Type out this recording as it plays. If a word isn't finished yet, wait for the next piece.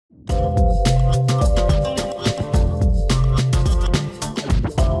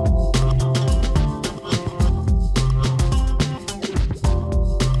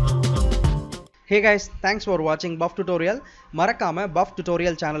Hey guys, thanks for watching Buff Tutorial. மறக்காம Buff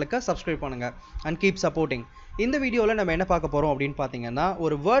Tutorial சேனலுக்கு subscribe பண்ணுங்க and keep supporting. இந்த வீடியோல நம்ம என்ன பார்க்க போறோம் அப்படினு பாத்தீங்கன்னா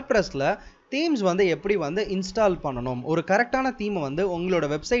ஒரு WordPressல themes வந்து எப்படி வந்து இன்ஸ்டால் பண்ணனும், ஒரு கரெக்ட்டான தீம் வந்து உங்களோட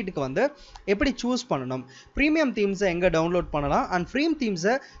வெப்சைட்டுக்கு வந்து எப்படி சூஸ் பண்ணனும், பிரீமியம் தீம்ஸ் எங்க டவுன்லோட் பண்ணலாம் and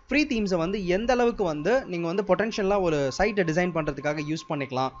ஃப்ரீ தீம்ஸ் வந்து எந்த அளவுக்கு வந்து நீங்க வந்து பொட்டன்ஷியலா ஒரு சைட்டை டிசைன் பண்றதுக்காக யூஸ்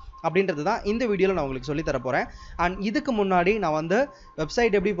பண்ணிக்கலாம் அப்படின்றது தான் இந்த வீடியோல நான் உங்களுக்கு சொல்லி தர போறேன். and இதுக்கு முன்னாடி நான் வந்து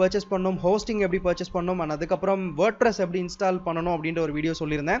வெப்சைட் எப்படி பர்ச்சேஸ் பண்ணனும், ஹோஸ்டிங் எப்படி பர்ச்சேஸ் பண்ணனும் and அதுக்கு அப்புறம் WordPress எப்படி இன்ஸ்டால் பண்ணனும் அப்படின்ற ஒரு வீடியோ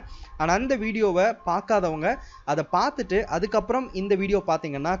சொல்லிருந்தேன். and அந்த வீடியோவை பார்க்காதவங்க அதை பார்த்துட்டு அதுக்கு அப்புறம் இந்த வீடியோ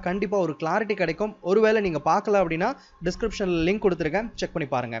பாத்தீங்கன்னா கண்டிப்பா ஒரு கிளாரிட்டி கிடைக்கும். ஒருவேளை நீங்க பார்க்கல அப்படினா டிஸ்கிரிப்ஷன்ல லிங்க் கொடுத்திருக்கேன், செக் பண்ணி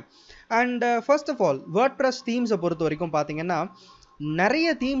பாருங்க. and first of all WordPress themes பொறுத்த வரைக்கும் பாத்தீங்கன்னா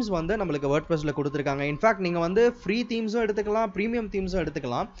நிறைய themes வந்து நமக்கு WordPressல கொடுத்திருக்காங்க. இன்ஃபேக்ட் நீங்க வந்து ஃப்ரீ தீம்ஸும் எடுத்துக்கலாம், பிரீமியம் தீம்ஸும்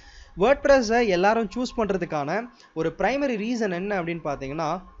எடுத்துக்கலாம். WordPress எல்லாரும் சூஸ் பண்றதுக்கான ஒரு பிரைமரி ரீசன் என்ன அப்படினு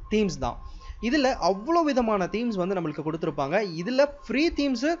பாத்தீங்கன்னா themes தான். இதுல அவ்வளவு விதமான themes வந்து நமக்கு கொடுத்திருப்பாங்க. இதுல ஃப்ரீ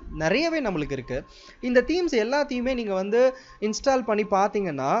themes நிறையவே நமக்கு இருக்கு. இந்த themes எல்லாத்தையுமே நீங்க வந்து இன்ஸ்டால் பண்ணி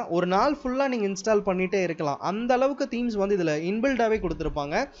பாத்தீங்கன்னா ஒரு நாள் ஃபுல்லா நீங்க இன்ஸ்டால் பண்ணிட்டே இருக்கலாம். அந்த அளவுக்கு themes வந்து இதுல இன்பில்டாவே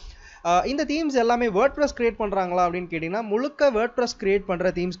கொடுத்திருப்பாங்க. இந்த themes எல்லாமே WordPress கிரியேட் பண்றாங்களா அப்படினு கேட்டிங்கன்னா முழுக்க WordPress கிரியேட்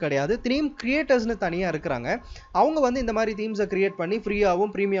பண்ற themes கிடையாது. theme creatorsனு தனியா இருக்காங்க. அவங்க வந்து இந்த மாதிரி themes கிரியேட் பண்ணி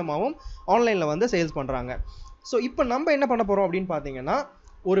ஃப்ரீயாவும் பிரீமியமாவும் ஆன்லைன்ல வந்து சேல்ஸ் பண்றாங்க. சோ இப்போ நம்ம என்ன பண்ண போறோம் அப்படினு பாத்தீங்கன்னா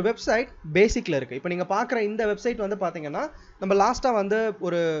ஒரு வெப்சைட் பேசிக்ல இருக்கு. இப்போ நீங்க பார்க்குற இந்த வெப்சைட் வந்து பாத்தீங்கன்னா நம்ம லாஸ்டா வந்து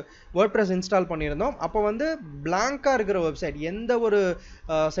ஒரு WordPress இன்ஸ்டால் பண்ணியிருந்தோம். அப்போ வந்து blank-ஆ இருக்கிற வெப்சைட், எந்த ஒரு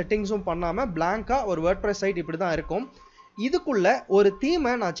செட்டிங்ஸும் பண்ணாம blank-ஆ ஒரு WordPress சைட் இப்படி தான் இருக்கும். இதுக்குள்ள ஒரு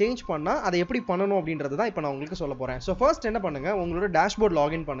தீமை நான் சேஞ்ச் பண்ணா அதை எப்படி பண்ணனும் அப்படின்றது தான் இப்போ நான் உங்களுக்கு சொல்ல போறேன். சோ ஃபர்ஸ்ட் என்ன பண்ணுங்க, உங்களோட டேஷ்போர்ட்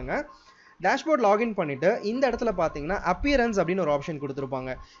லாகின் பண்ணுங்க. டேஷ்போர்ட் லாகின் பண்ணிட்டு இந்த இடத்துல பாத்தீங்கன்னா appearance அப்படின ஒரு ஆப்ஷன் கொடுத்திருப்பாங்க.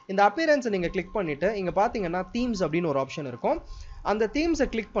 இந்த appearance நீங்க கிளிக் பண்ணிட்டு இங்க பாத்தீங்கன்னா themes அப்படின ஒரு ஆப்ஷன் இருக்கும். அந்த themes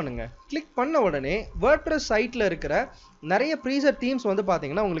கிளிக் பண்ணுங்க. கிளிக் பண்ண உடனே WordPress சைட்ல இருக்கிற நிறைய preset themes வந்து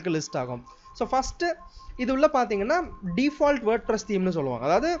பாத்தீங்கன்னா உங்களுக்கு லிஸ்ட் ஆகும். சோ ஃபர்ஸ்ட் இது உள்ள பாத்தீங்கன்னா டிஃபால்ட் WordPress theme னு சொல்லுவாங்க.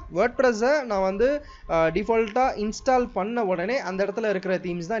 அதாவது WordPress நான் வந்து டிஃபால்ட்டா இன்ஸ்டால் பண்ண உடனே அந்த இடத்துல இருக்கிற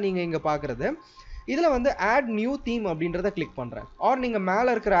themes தான் நீங்க இங்க பார்க்கிறது. இதுல வந்து add new theme அப்படின்றத கிளிக் பண்றேன். ஆர் நீங்க மேல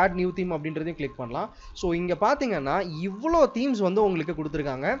இருக்கிற add new theme அப்படின்றதையும் கிளிக் பண்ணலாம். சோ இங்க பாத்தீங்கன்னா இவ்ளோ themes வந்து உங்களுக்கு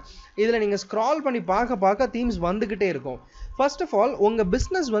கொடுத்திருக்காங்க. இதுல நீங்க ஸ்க்ரால் பண்ணி பார்க்க themes வந்துகிட்டே இருக்கும். ஃபர்ஸ்ட் ஆஃப் ஆல் உங்க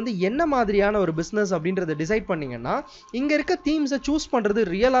business வந்து என்ன மாதிரியான ஒரு business அப்படின்றத டிசைட் பண்ணீங்கன்னா இங்க இருக்க themes சூஸ் பண்றது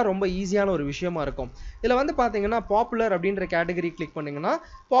ரியலா ரொம்ப ஈஸியான ஒரு விஷயமா இருக்கும். இதுல வந்து பாத்தீங்கன்னா பாப்புலர் அப்படின்ற கேட்டகரி கிளிக் பண்ணீங்கன்னா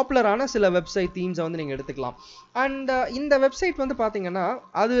பாப்புலரான சில வெப்சைட் themes வந்து நீங்க எடுத்துக்கலாம். and இந்த வெப்சைட் வந்து பாத்தீங்கன்னா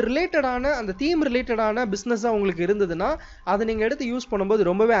அது ரிலேட்டடான அந்த theme ரிலேட்டடான பிசினஸா உங்களுக்கு இருந்ததுன்னா அதை நீங்க எடுத்து யூஸ் பண்ணும்போது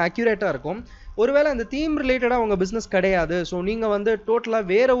ரொம்பவே அக்யூரேட்டா இருக்கும். ஒருவேளை அந்த தீம் ரிலேட்டடா உங்க பிசினஸ் கிடையாது, சோ நீங்க வந்து டோட்டலா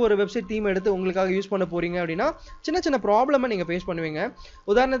வேற ஒரு வெப்சைட் தீம் எடுத்து உங்களுக்காக யூஸ் பண்ண போறீங்க அப்படினா சின்ன ப்ராப்ளமை நீங்க ஃபேஸ் பண்ணுவீங்க.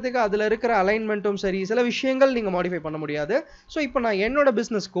 உதாரணத்துக்கு அதுல இருக்கிற அலைன்மென்ட்டும் சரி சில விஷயங்கள் நீங்க மாடிஃபை பண்ண முடியாது. சோ இப்போ நான் என்னோட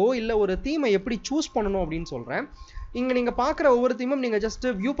பிசினஸ்க்கோ இல்ல ஒரு தீமை எப்படி சூஸ் பண்ணனும் அப்படினு சொல்றேன். இங்க நீங்க பார்க்குற ஒவ்வொரு தீமும் நீங்க ஜஸ்ட்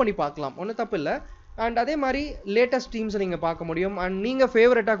வியூ பண்ணி பார்க்கலாம், ஒண்ணும் தப்பு இல்ல. and அதே மாதிரி லேட்டஸ்ட் themes நீங்க பார்க்க முடியும் and நீங்க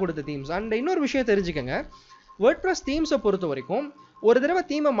ஃபேவரட்டா கொடுத்த themes. and இன்னொரு விஷயம் தெரிஞ்சுக்கங்க, WordPress themes பொறுத்த வரைக்கும் ஒரு தடவை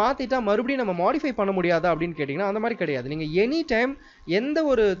தீமை மாத்திட்டா மறுபடியும் நம்ம மாடிஃபை பண்ண முடியாதா அப்படின்னு கேட்டிங்கன்னா அந்த மாதிரி கிடையாது. நீங்க எனி டைம் எந்த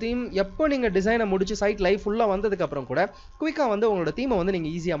ஒரு தீம் எப்போ நீங்க டிசைனை முடிச்சு சைட் லைவ் ஃபுல்லா வந்ததுக்கு அப்புறம் கூட குயிக்கா வந்து உங்களோட தீமை வந்து நீங்க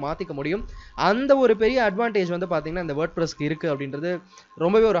ஈஸியா மாத்திக்க முடியும். அந்த ஒரு பெரிய அட்வான்டேஜ் வந்து பாத்தீங்கன்னா இந்த WordPressக்கு இருக்கு அப்படின்றது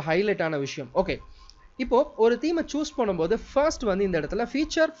ரொம்பவே ஒரு ஹைலைட்டான விஷயம். ஓகே, இப்போ ஒரு தீமை சூஸ் பண்ணும்போது ஃபர்ஸ்ட் வந்து இந்த இடத்துல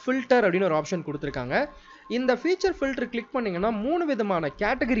ஃபீச்சர் ஃபில்டர் அப்படின்னு ஒரு ஆப்ஷன் கொடுத்திருக்காங்க. இந்த ஃபீச்சர் ஃபில்டர் கிளிக் பண்ணீங்கன்னா மூணு விதமான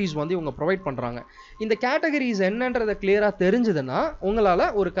கேட்டகரிஸ் வந்து இவங்க ப்ரொவைட் பண்றாங்க. இந்த கேட்டகரிஸ் என்னன்றதை கிளியரா தெரிஞ்சதுன்னா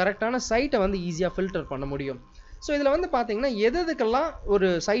உங்களால ஒரு கரெக்டான சைட்டை வந்து ஈஸியா ஃபில்டர் பண்ண முடியும். சோ இதுல வந்து பாத்தீங்கன்னா எதுக்கெல்லாம் ஒரு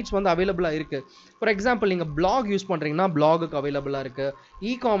சைட்ஸ் வந்து அவைலபிளா இருக்கு. ஃபார் எக்ஸாம்பிள் நீங்க blog யூஸ் பண்றீங்கன்னா blogக்கு அவைலபிளா இருக்கு,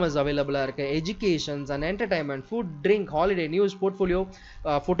 e-commerce அவைலபிளா இருக்கு, educations and entertainment, food, drink, holiday, news, portfolio,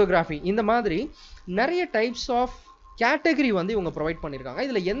 photography, இந்த மாதிரி நிறைய டைப்ஸ் ஆஃப் கேட்டகரி வந்து இவங்க ப்ரொவைட் பண்ணிருக்காங்க.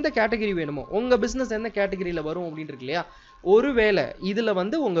 இதுல எந்த கேட்டகரி வேணுமோ உங்க பிசினஸ் என்ன கேட்டகரியில வரும் அப்படின்னு இருக்கு இல்லையா. ஒருவேளை இதுல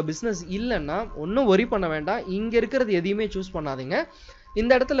வந்து உங்க பிசினஸ் இல்லைன்னா ஒன்னும் worry பண்ண வேண்டாம், இங்க இருக்கிறது எதையுமே சூஸ் பண்ணாதீங்க.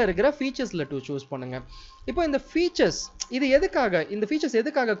 இந்த இடத்துல இருக்கிற ஃபீச்சர்ஸ்ல சூஸ் பண்ணுங்க. இப்போ இந்த ஃபீச்சர்ஸ்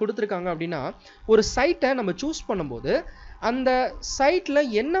எதுக்காக கொடுத்திருக்காங்க அப்படின்னா ஒரு சைட்டை நம்ம சூஸ் பண்ணும்போது அந்த சைட்ல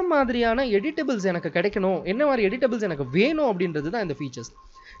என்ன மாதிரியான எடிட்டபிள்ஸ் எனக்கு கிடைக்கணும், என்ன மாதிரி எடிட்டபிள்ஸ் எனக்கு வேணும் அப்படின்றது தான் இந்த ஃபீச்சர்ஸ்.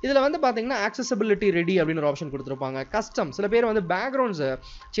 இதுல வந்து பாத்தீங்கன்னா accessibility ready அப்படின ஒரு ஆப்ஷன் கொடுத்திருப்பாங்க. கஸ்டம், சில பேர் வந்து பேக்ரவுண்ட்ஸ்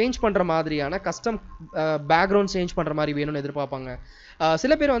சேஞ்ச் பண்ற மாதிரியான கஸ்டம் பேக்ரவுண்ட் சேஞ்ச் பண்ற மாதிரி வேணும்னு எதிர்பார்ப்பாங்க.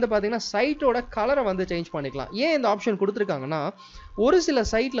 சில பேர் வந்து பாத்தீங்கன்னா சைட்டோட கலரை வந்து சேஞ்ச் பண்ணிக்கலாம். ஏன் இந்த ஆப்ஷன் கொடுத்திருக்காங்கன்னா ஒரு சில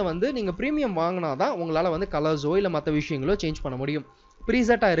சைட்ல வந்து நீங்க பிரீமியம் வாங்கினாதான் உங்களால வந்து கலர்ஸோ இல்ல மற்ற விஷயங்களோ சேஞ்ச் பண்ண முடியும்.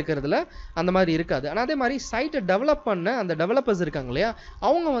 ப்ரீசெட்டாக இருக்கிறதுல அந்த மாதிரி இருக்காது. ஆனால் அதே மாதிரி சைட்டை டெவலப் பண்ண அந்த டெவலப்பர்ஸ் இருக்காங்க இல்லையா,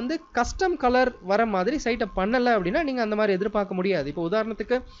 அவங்க வந்து கஸ்டம் கலர் வர மாதிரி சைட்டை பண்ணலை அப்படின்னா நீங்கள் அந்த மாதிரி எதிர்பார்க்க முடியாது. இப்போ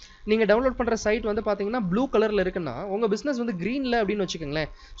உதாரணத்துக்கு நீங்கள் டவுன்லோட் பண்ணுற சைட் வந்து பார்த்தீங்கன்னா ப்ளூ கலரில் இருக்குன்னா உங்கள் பிஸ்னஸ் வந்து க்ரீனில் அப்படின்னு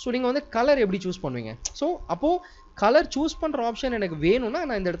வச்சுக்கோங்களேன். ஸோ நீங்கள் வந்து கலர் எப்படி சூஸ் பண்ணுவீங்க? ஸோ அப்போது கலர் சூஸ் பண்ணுற ஆப்ஷன் எனக்கு வேணும்னா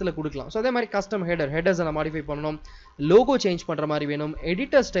நான் இந்த இடத்துல கொடுக்கலாம். ஸோ அதே மாதிரி கஸ்டம் ஹெடர்ஸை நான் மாடிஃபை பண்ணணும், லோகோ சேஞ்ச் பண்ணுற மாதிரி வேணும்,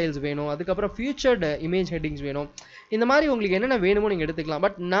 எடிட்டர் ஸ்டைல்ஸ் வேணும், அதுக்கப்புறம் ஃபியூச்சர்டு இமேஜ் ஹெட்டிங்ஸ் வேணும். இந்த மாதிரி உங்களுக்கு என்னென்ன வேணுமோ நீங்கள் எடுத்துக்கலாம்.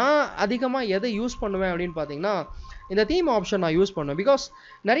 பட் நான் அதிகமாக எதை யூஸ் பண்ணுவேன் அப்படின்னு பார்த்தீங்கன்னா இந்த தீம் ஆப்ஷன் நான் யூஸ் பண்ணுவேன். பிகாஸ்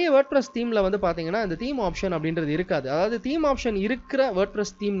நிறைய WordPress தீமில் வந்து பார்த்தீங்கன்னா இந்த தீம் ஆப்ஷன் அப்படின்றது இருக்காது. அதாவது தீம் ஆப்ஷன் இருக்கிற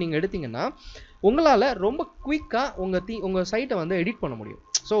WordPress தீம் நீங்கள் எடுத்தீங்கன்னா உங்களால் ரொம்ப குயிக்காக உங்கள் சைட்டை வந்து எடிட் பண்ண முடியும்.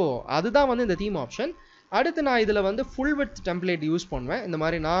 ஸோ அதுதான் வந்து இந்த தீம் ஆப்ஷன். அடுத்து நான் இதில் வந்து ஃபுல் வித் டெம்ப்ளேட் யூஸ் பண்ணுவேன். இந்த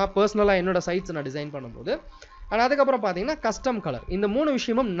மாதிரி நான் பர்சனலாக என்னோட சைட்ஸ் நான் டிசைன் பண்ணும்போது. அண்ட் அதுக்கப்புறம் பார்த்தீங்கன்னா கஸ்டம் கலர். இந்த 3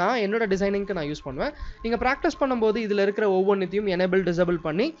 விஷயமும் நான் என்னோட டிசைனிங்க்கு நான் யூஸ் பண்ணுவேன். நீங்கள் ப்ராக்டிஸ் பண்ணும்போது இதில் இருக்கிற ஒவ்வொன்றையும் எனேபிள் டிசேபிள்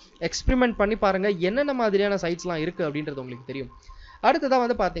பண்ணி எக்ஸ்பெரிமெண்ட் பண்ணி பாருங்கள் என்னென்ன மாதிரியான சைட்ஸ்லாம் இருக்குது அப்படின்றது உங்களுக்கு தெரியும். அடுத்ததாக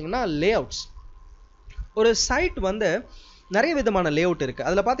வந்து பார்த்தீங்கன்னா லேஅவுட்ஸ். ஒரு சைட் வந்து நிறைய விதமான லேஅவுட் இருக்குது.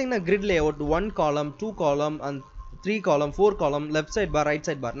 அதில் பார்த்தீங்கன்னா கிரிட் லேஅவுட், 1 காலம், 2 காலம் அண்ட் 3 காலம், 4 காலம், லெஃப்ட் சைட் பார், ரைட்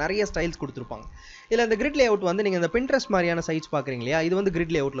சைட் பார், நிறைய ஸ்டைல்ஸ் கொடுத்துருப்பாங்க. இல்லை இந்த கிரிட் லேஅவுட் வந்து நீங்கள் இந்த Pinterest மாதிரியான சைட்ஸ் பார்க்குறீங்க இல்லையா, இது வந்து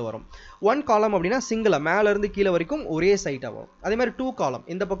கிரிட் லேஅவுட்டில் வரும். 1 காலம் அப்படின்னா சிங்கிளாக மேலேருந்து கீழே வரைக்கும் ஒரே சைட்டாக வரும். அதே மாதிரி 2 காலம்,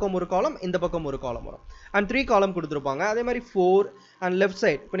 இந்த பக்கம் ஒரு காலம், இந்த பக்கம் ஒரு காலம் வரும். அண்ட் 3 காலம் கொடுத்துருப்பாங்க. அதே மாதிரி 4 அண்ட் லெஃப்ட்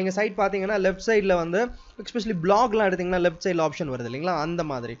சைட். இப்போ நீங்கள் சைட் பார்த்தீங்கன்னா லெஃப்ட் சைடில் வந்து எஸ்பெஷலி பிளாக்லாம் எடுத்திங்கன்னா லெஃப்ட் சைடில் ஆப்ஷன் வருது இல்லைங்களா, அந்த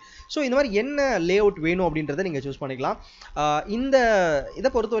மாதிரி. ஸோ இந்த மாதிரி என்ன லேஅவுட் வேணும் அப்படின்றத நீங்கள் சூஸ் பண்ணிக்கலாம். இந்த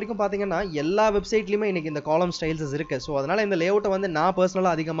இதை பொறுத்த வரைக்கும் பார்த்தீங்கன்னா எல்லா வெப்சைட்லையுமே இன்றைக்கி இந்த காலம் ஸ்டைல்ஸஸ் இருக்குது. ஸோ அதனால் இந்த லேஅவுட்டை வந்து நான்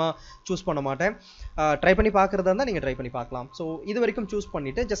பர்சனலாக அதிகமாக சூஸ் பண்ண மாட்டேன். ட்ரை பண்ணி பார்க்குறதா இருந்தால் நீங்கள் ட்ரை பண்ணி பார்க்கலாம். ஸோ இது வரைக்கும் சூஸ்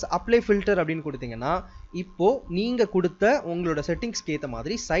பண்ணிவிட்டு ஜஸ்ட் அப்ளை ஃபில்டர் அப்படின்னு கொடுத்தீங்கன்னா இப்போது நீங்கள் கொடுத்த உங்களோட செட்டிங்ஸ்க்கு ஏற்ற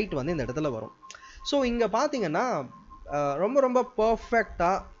மாதிரி சைட் வந்து இந்த இடத்துல வரும். ஸோ இங்கே பார்த்தீங்கன்னா ரொம்ப ரொம்ப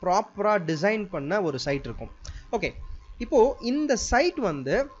பர்ஃபெக்டாக ப்ராப்பராக டிசைன் பண்ண ஒரு சைட் இருக்கும். ஓகே, இப்போது இந்த சைட்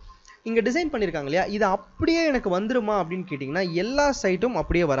வந்து இங்கே டிசைன் பண்ணியிருக்காங்க இல்லையா, இது அப்படியே எனக்கு வந்துருமா அப்படின்னு கேட்டிங்கன்னா எல்லா சைட்டும்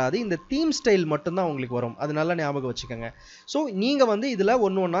அப்படியே வராது. இந்த தீம் ஸ்டைல் மட்டும்தான் உங்களுக்கு வரும். அது நல்லா ஞாபகம் வச்சுக்கோங்க. ஸோ நீங்கள் வந்து இதில்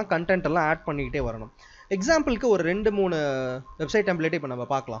ஒன்று ஒன்றா கண்டென்ட் எல்லாம் ஆட் பண்ணிக்கிட்டே வரணும். எக்ஸாம்பிளுக்கு ஒரு 2-3 வெப்சைட் டெம்ப்ளேட்டை இப்போ நம்ம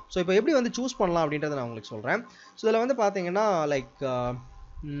பார்க்கலாம். ஸோ இப்போ எப்படி வந்து சூஸ் பண்ணலாம் அப்படின்றத நான் உங்களுக்கு சொல்கிறேன். ஸோ இதில் வந்து பார்த்தீங்கன்னா லைக்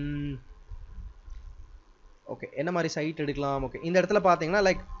ஓகே என்ன மாதிரி சைட் எடுக்கலாம். ஓகே, இந்த இடத்துல பார்த்தீங்கன்னா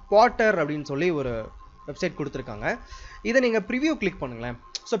லைக் பாட்டர் அப்படின்னு சொல்லி ஒரு வெப்சைட் கொடுத்துருக்காங்க. இதை நீங்கள் ப்ரிவியூ கிளிக் பண்ணுங்களேன்.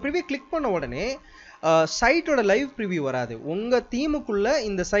 ஸோ ப்ரிவியூ கிளிக் பண்ண உடனே சைட்டோட லைவ் ப்ரிவியூ வராது. உங்கள் தீமுக்குள்ளே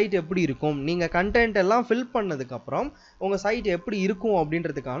இந்த சைட் எப்படி இருக்கும், நீங்கள் கண்டென்ட் எல்லாம் ஃபில் பண்ணதுக்கப்புறம் உங்கள் சைட் எப்படி இருக்கும்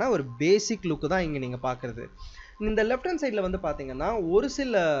அப்படின்றதுக்கான ஒரு பேசிக் லுக்கு தான் இங்கே நீங்கள் பார்க்குறது. இந்த லெஃப்ட் ஹேண்ட் சைடில் வந்து பார்த்தீங்கன்னா ஒரு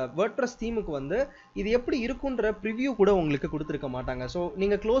சில WordPress தீமுக்கு வந்து இது எப்படி இருக்குன்ற ப்ரிவியூ கூட உங்களுக்கு கொடுத்துருக்க மாட்டாங்க. ஸோ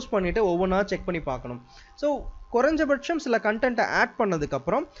நீங்கள் க்ளோஸ் பண்ணிவிட்டு ஒவ்வொன்றா செக் பண்ணி பார்க்கணும். ஸோ குறைஞ்சபட்சம் சில கண்டென்ட்டை ஆட்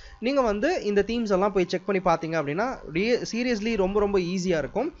பண்ணதுக்கப்புறம் நீங்கள் வந்து இந்த தீம்ஸ் எல்லாம் போய் செக் பண்ணி பார்த்தீங்க அப்படின்னா சீரியஸ்லி ரொம்ப ரொம்ப ஈஸியாக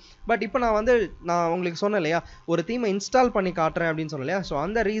இருக்கும். பட் இப்போ நான் உங்களுக்கு சொன்னேன் இல்லையா, ஒரு தீமை இன்ஸ்டால் பண்ணி காட்டுறேன் அப்படின்னு சொன்னேன் இல்லையா, ஸோ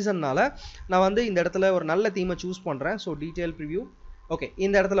அந்த ரீசன்னால் நான் வந்து இந்த இடத்துல ஒரு நல்ல தீமை சூஸ் பண்ணுறேன். So detail preview. ஓகே,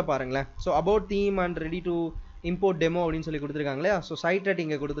 இந்த இடத்துல பாருங்களேன். So about theme and ready to import demo அப்படின்னு சொல்லி கொடுத்துருக்காங்க இல்லையா. ஸோ சைட் ரேட்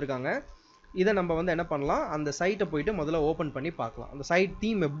இங்கே கொடுத்துருக்காங்க. இதை நம்ம வந்து என்ன பண்ணலாம், அந்த சைட்டை போயிட்டு முதல்ல ஓப்பன் பண்ணி பார்க்கலாம். அந்த சைட்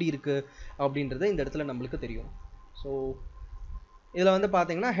தீம் எப்படி இருக்குது அப்படின்றது இந்த இடத்துல நம்மளுக்கு தெரியும். ஸோ இதில் வந்து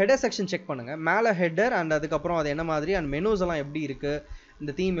பார்த்தீங்கன்னா ஹெடர் செக்ஷன் செக் பண்ணுங்கள். மேலே ஹெடர் அண்ட் அதுக்கப்புறம் அது என்ன மாதிரி அண்ட் மெனூஸ் எல்லாம் எப்படி இருக்குது,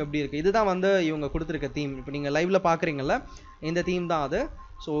 இந்த தீம் எப்படி இருக்குது, இதுதான் வந்து இவங்க கொடுத்துருக்க தீம். இப்போ நீங்கள் லைவில் பார்க்குறீங்கல்ல, இந்த தீம் தான் அது.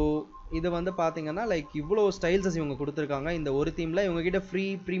 ஸோ இது வந்து பார்த்தீங்கன்னா லைக் இவ்வளோ ஸ்டைல்ஸஸ் இவங்க கொடுத்துருக்காங்க. இந்த ஒரு தீமில் இவங்ககிட்ட ஃப்ரீ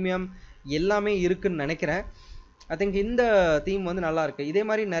ப்ரீமியம் எல்லாமே இருக்குதுன்னு நினைக்கிறேன். ஐ திங்க் இந்த தீம் வந்து நல்லா இருக்குது. இதே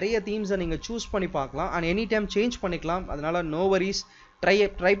மாதிரி நிறைய தீம்ஸை நீங்கள் சூஸ் பண்ணி பார்க்கலாம் அண்ட் எனி டைம் சேஞ்ச் பண்ணிக்கலாம். அதனால் நோ வரிஸ்,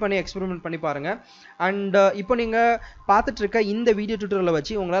 ட்ரை பண்ணி எக்ஸ்பெரிமெண்ட் பண்ணி பாருங்கள். அண்ட் இப்போ நீங்கள் பார்த்துட்டு இருக்க இந்த வீடியோ டியூட்டோரியலை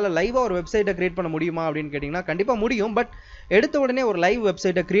வச்சு உங்களால் லைவாக ஒரு வெப்சைட்டை கிரியேட் பண்ண முடியுமா அப்படின்னு கேட்டிங்கன்னா கண்டிப்பாக முடியும். பட் எடுத்த உடனே ஒரு லைவ்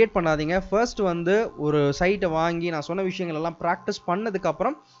வெப்சைட்டை கிரியேட் பண்ணாதீங்க. ஃபர்ஸ்ட் வந்து ஒரு சைட்டை வாங்கி நான் சொன்ன விஷயங்கள் எல்லாம் ப்ராக்டிஸ்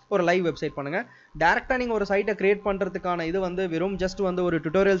பண்ணதுக்கப்புறம் ஒரு லைவ் வெப்சைட் பண்ணுங்கள். டேரெக்டாக நீங்கள் ஒரு சைட்டை கிரியேட் பண்ணுறதுக்கான இது வந்து வெறும் ஜஸ்ட் வந்து ஒரு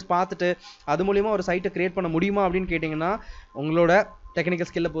டுட்டோரியல்ஸ் பார்த்துட்டு அது மூலிமா ஒரு சைட்டை கிரியேட் பண்ண முடியுமா அப்படின்னு கேட்டிங்கன்னா உங்களோட டெக்னிக்கல்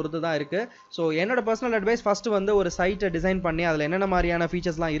ஸ்கில்லை பொறுத்து தான் இருக்குது. ஸோ என்னோட பர்சனல் அட்வைஸ் ஃபஸ்ட்டு வந்து ஒரு சைட்டை டிசைன் பண்ணி அதில் என்னென்ன மாதிரியான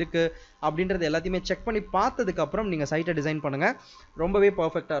ஃபீச்சர்ஸ்லாம் இருக்குது அப்படின்றது எல்லாத்தையுமே செக் பண்ணி பார்த்ததுக்கப்புறம் நீங்கள் சைட்டை டிசைன் பண்ணுங்கள். ரொம்பவே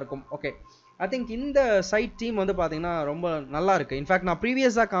பர்ஃபெக்டாக இருக்கும். ஓகே, ஐ திங்க் இந்த சைட் தீம் வந்து பார்த்தீங்கன்னா ரொம்ப நல்லா இருக்குது. இன்ஃபேக்ட் நான்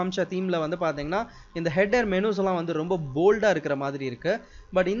ப்ரீவியஸாக காமிச்ச தீமில் வந்து பார்த்தீங்கன்னா இந்த ஹெட்டர் மெனூஸ் எல்லாம் வந்து ரொம்ப போல்டாக இருக்கிற மாதிரி இருக்குது.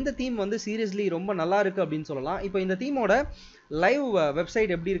 பட் இந்த தீம் வந்து சீரியஸ்லி ரொம்ப நல்லா இருக்குது அப்படின்னு சொல்லலாம். இப்போ இந்த தீமோட லைவ்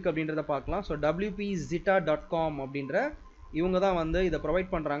வெப்சைட் எப்படி இருக்குது அப்படின்றத பார்க்கலாம். ஸோ wpzita.com அப்படின்ற இவங்க தான் வந்து இதை ப்ரொவைட்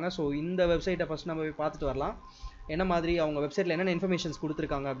பண்ணுறாங்க. ஸோ இந்த வெப்சைட்டை ஃபஸ்ட் நம்ம போய் பார்த்துட்டு வரலாம், என்ன மாதிரி அவங்க வெப்சைட்டில் என்னென்ன இன்ஃபர்மேஷன்ஸ்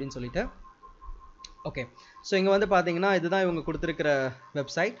கொடுத்துருக்காங்க அப்படின்னு சொல்லிட்டு. ஓகே, ஸோ இங்கே வந்து பார்த்தீங்கன்னா இதுதான் இவங்க கொடுத்துருக்கிற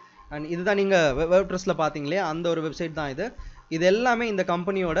வெப்சைட். அண்ட் இதுதான் நீங்கள் வேர்ட்ப்ரெஸ்ஸில் பார்த்தீங்களே அந்த ஒரு வெப்சைட் தான் இது. இது எல்லாமே இந்த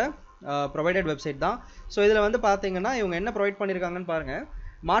கம்பெனியோட ப்ரொவைடட் வெப்சைட் தான். ஸோ இதில் வந்து பார்த்தீங்கன்னா இவங்க என்ன ப்ரொவைட் பண்ணியிருக்காங்கன்னு பாருங்கள்.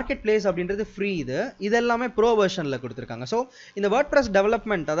 மார்க்கெட் பிளேஸ் அப்படின்றது ஃப்ரீ. இது எல்லாமே ப்ரோ வெர்ஷனில் கொடுத்துருக்காங்க. ஸோ இந்த வேர்ட்ப்ரெஸ்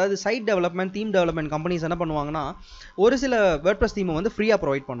டெவலப்மெண்ட், அதாவது side development, theme development companies என்ன பண்ணுவாங்கன்னா, ஒரு சில வேர்ட்ப்ரெஸ் தீமை வந்து ஃப்ரீயாக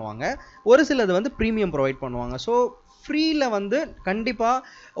ப்ரொவைட் பண்ணுவாங்க, ஒரு சிலது வந்து ப்ரீமியம் ப்ரொவைட் பண்ணுவாங்க. ஸோ ஃப்ரீயில் வந்து கண்டிப்பாக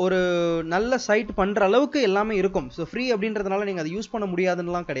ஒரு நல்ல சைட் பண்ணுற அளவுக்கு எல்லாமே இருக்கும். ஸோ ஃப்ரீ அப்படின்றதுனால நீங்கள் அதை யூஸ் பண்ண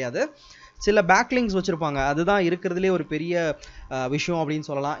முடியாதுன்னெலாம் கிடையாது. சில பேக்லிங்ஸ் வச்சுருப்பாங்க, அதுதான் இருக்கிறதுலே ஒரு பெரிய விஷயம் அப்படின்னு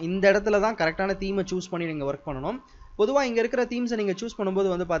சொல்லலாம். இந்த இடத்துல தான் கரெக்டான தீமை சூஸ் பண்ணி நீங்கள் ஒர்க் பண்ணணும். பொதுவாக இங்கே இருக்கிற தீம்ஸை நீங்கள் சூஸ் பண்ணும்போது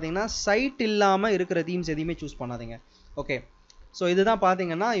வந்து பார்த்தீங்கன்னா சைட் இல்லாமல் இருக்கிற தீம்ஸ் எதையுமே சூஸ் பண்ணாதீங்க. ஓகே, ஸோ இதுதான்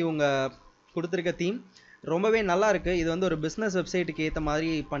பார்த்தீங்கன்னா இவங்க கொடுத்துருக்க தீம் ரொம்பவே நல்லா இருக்குது. இது வந்து ஒரு பிஸ்னஸ் வெப்சைட்டுக்கு ஏற்ற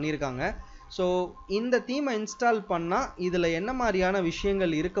மாதிரி பண்ணியிருக்காங்க. ஸோ இந்த தீமை இன்ஸ்டால் பண்ணால் இதில் என்ன மாதிரியான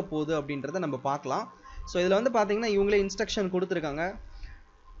விஷயங்கள் இருக்க போகுது அப்படின்றத நம்ம பார்க்கலாம். ஸோ இதில் வந்து பார்த்தீங்கன்னா இவங்களே இன்ஸ்ட்ரக்ஷன் கொடுத்துருக்காங்க.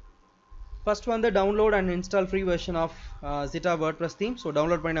 ஃபர்ஸ்ட் வந்து download and install free version of ஜிட்டா WordPress theme. So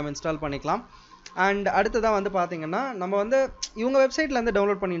download பண்ணி நம்ம இன்ஸ்டால் பண்ணிக்கலாம். அண்ட் அடுத்ததாக வந்து பார்த்தீங்கன்னா நம்ம வந்து இவங்க வெப்சைட்லேருந்து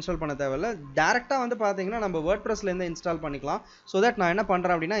டவுன்லோட் பண்ணி இன்ஸ்டால் பண்ண தேவையில்ல, டேரெக்டாக வந்து பார்த்தீங்கன்னா நம்ம வேர்ட்ப்ரெஸ்லேருந்து இன்ஸ்டால் பண்ணிக்கலாம். ஸோ தட் நான் என்ன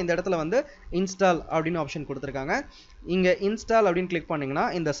பண்ணுறேன் அப்படின்னா இந்த இடத்துல வந்து இன்ஸ்டால் அப்படின்னு ஆப்ஷன் கொடுத்துருக்காங்க. இங்கே இன்ஸ்டால் அப்படின்னு கிளிக் பண்ணிங்கன்னா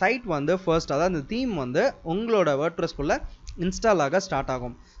இந்த சைட் வந்து ஃபர்ஸ்ட், அதாவது இந்த தீம் வந்து உங்களோட வேர்ட்ப்ரெஸ்க்குள்ளே இன்ஸ்டால் ஆக ஸ்டார்ட்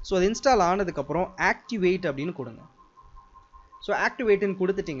ஆகும். ஸோ அது இன்ஸ்டால் ஆனதுக்கப்புறம் ஆக்டிவேட் அப்படின்னு கொடுங்க. ஸோ ஆக்டிவேட்டுன்னு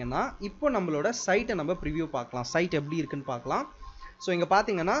கொடுத்துட்டிங்கன்னா இப்போ நம்மளோட சைட்டை நம்ம ப்ரிவியூ பார்க்கலாம், சைட் எப்படி இருக்குன்னு பார்க்கலாம். ஸோ இங்கே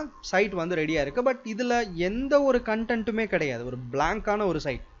பார்த்தீங்கன்னா சைட் வந்து ரெடியாக இருக்குது. பட் இதில் எந்த ஒரு கண்டென்ட்டுமே கிடையாது, ஒரு பிளாங்கான ஒரு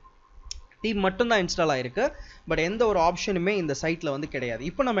சைட். தீம் மட்டும்தான் இன்ஸ்டால் ஆகிருக்கு, பட் எந்த ஒரு ஆப்ஷனுமே இந்த சைட்டில் வந்து கிடையாது.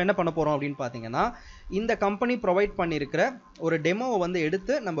 இப்போ நம்ம என்ன பண்ண போகிறோம் அப்படின்னு பார்த்தீங்கன்னா இந்த கம்பெனி ப்ரொவைட் பண்ணியிருக்கிற ஒரு டெமோவை வந்து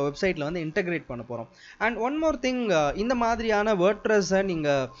எடுத்து நம்ம வெப்சைட்டில் வந்து இன்டெகிரேட் பண்ண போகிறோம். அண்ட் ஒன் மோர் திங், இந்த மாதிரியான வேர்ட்ப்ரெஸ்ஸை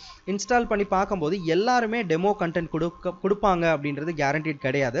நீங்கள் இன்ஸ்டால் பண்ணி பார்க்கும்போது எல்லாருமே டெமோ கண்டென்ட் கொடுப்பாங்க அப்படின்றது கேரண்டீட்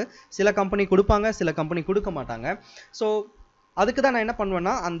கிடையாது. சில கம்பெனி கொடுப்பாங்க, சில கம்பெனி கொடுக்க மாட்டாங்க. ஸோ அதுக்கு தான் நான் என்ன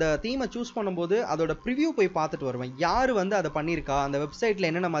பண்ணுவேன்னா அந்த தீமை சூஸ் பண்ணும்போது அதோட ப்ரிவியூ போய் பார்த்துட்டு வருவேன், யார் வந்து அதை பண்ணியிருக்கா, அந்த வெப்சைட்டில்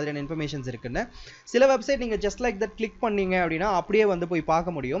என்னென்ன மாதிரியான இன்ஃபர்மேஷன்ஸ் இருக்குன்னு. சில வெப்சைட் நீங்கள் ஜஸ்ட் லைக் தட் கிளிக் பண்ணீங்க அப்படின்னா அப்படியே வந்து போய்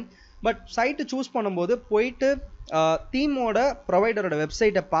பார்க்க முடியும். பட் சைட்டு சூஸ் பண்ணும்போது போயிட்டு தீமோட ப்ரொவைடரோட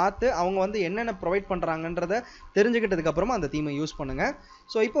வெப்சைட்டை பார்த்து அவங்க வந்து என்னென்ன ப்ரொவைட் பண்ணுறாங்கன்றத தெரிஞ்சுக்கிட்டதுக்கப்புறமா அந்த தீமை யூஸ் பண்ணுங்கள்.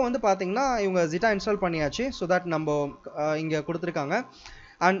 ஸோ இப்போ வந்து பார்த்தீங்கன்னா இவங்க ஜிட்டா இன்ஸ்டால் பண்ணியாச்சு. ஸோ தட் நம்ம இங்கே கொடுத்துருக்காங்க.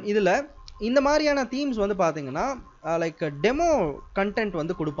 அண்ட் இதில் இந்த மாதிரியான தீம்ஸ் வந்து பார்த்தீங்கன்னா லைக் டெமோ கண்டென்ட்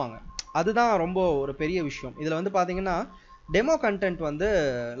வந்து கொடுப்பாங்க, அதுதான் ரொம்ப ஒரு பெரிய விஷயம். இதில் வந்து பார்த்தீங்கன்னா டெமோ கண்டென்ட் வந்து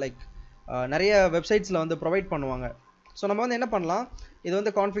லைக் நிறைய வெப்சைட்ஸில் வந்து ப்ரொவைட் பண்ணுவாங்க. ஸோ நம்ம வந்து என்ன பண்ணலாம், இது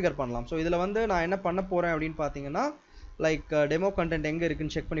வந்து கான்ஃபிகர் பண்ணலாம். ஸோ இதில் வந்து நான் என்ன பண்ண போகிறேன் அப்படின்னு பார்த்தீங்கன்னா லைக் டெமோ கண்டென்ட் எங்கே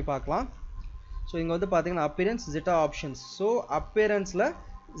இருக்குன்னு செக் பண்ணி பார்க்கலாம். ஸோ இங்கே வந்து பார்த்தீங்கன்னா அப்பியரன்ஸ் ஜிட்டா ஆப்ஷன்ஸ். ஸோ அப்பியரன்ஸில்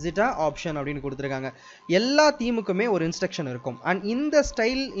ஜிட்டா ஆப்ஷன் அப்படின்னு கொடுத்துருக்காங்க. எல்லா தீமுக்குமே ஒரு இன்ஸ்ட்ரக்ஷன் இருக்கும். அண்ட் இந்த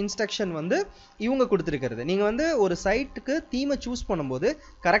ஸ்டைல் இன்ஸ்ட்ரக்ஷன் வந்து இவங்க கொடுத்துருக்கிறது. நீங்கள் வந்து ஒரு சைட்டுக்கு தீமை சூஸ் பண்ணும்போது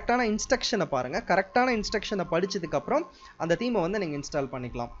கரெக்டான இன்ஸ்ட்ரக்ஷனை பாருங்கள், கரெக்டான இன்ஸ்ட்ரக்ஷனை படித்ததுக்கப்புறம் அந்த தீமை வந்து நீங்கள் இன்ஸ்டால்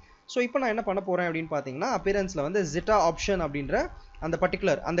பண்ணிக்கலாம். ஸோ இப்போ நான் என்ன பண்ண போகிறேன் அப்படின்னு பார்த்தீங்கன்னா அப்பியரன்ஸில் வந்து ஜிட்டா ஆப்ஷன் அப்படின்ற அந்த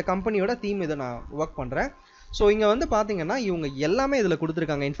பர்டிகுலர் அந்த கம்பெனியோட தீம் இதை நான் ஒர்க் பண்ணுறேன். ஸோ இங்கே வந்து பார்த்தீங்கன்னா இவங்க எல்லாமே இதில்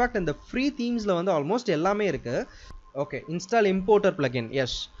கொடுத்துருக்காங்க. இன்ஃபேக்ட் இந்த ஃப்ரீ தீம்ஸில் வந்து ஆல்மோஸ்ட் எல்லாமே இருக்குது. Okay, install importer plugin.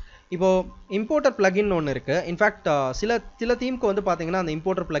 S, இப்போது இம்போர்ட்டர் பிளகின் ஒன்று இருக்குது. இன்ஃபேக்ட் சில தீமுக்கு வந்து பார்த்தீங்கன்னா அந்த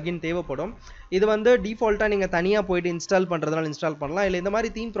இம்போர்ட்டர் பிளகின் தேவைப்படும். இது வந்து டிஃபால்ட்டாக நீங்கள் தனியாக போயிட்டு இன்ஸ்டால் பண்ணுறதுனால இன்ஸ்டால் பண்ணலாம். இல்லை இந்த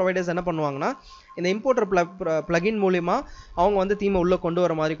மாதிரி தீம் ப்ரொவைடர்ஸ் என்ன பண்ணுவாங்கன்னா இந்த இம்போர்ட்டர் பிளகின் மூலிமா அவங்க வந்து தீமை உள்ளே கொண்டு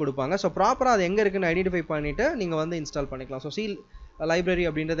வர மாதிரி கொடுப்பாங்க. ஸோ ப்ராப்பராக அது எங்கே இருக்குன்னு ஐடென்டிஃபை பண்ணிவிட்டு நீங்கள் வந்து இன்ஸ்டால் பண்ணிக்கலாம். ஸோ சீல் லைப்ரரி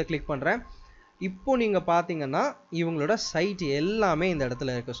அப்படின்றத கிளிக் பண்ணுறேன். இப்போ நீங்கள் பார்த்தீங்கன்னா இவங்களோட சைட் எல்லாமே இந்த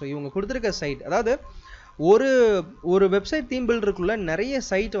இடத்துல இருக்குது. ஸோ இவங்க கொடுத்துருக்க சைட், அதாவது ஒரு வெப்சைட் தீம் பில்டருக்குள்ள நிறைய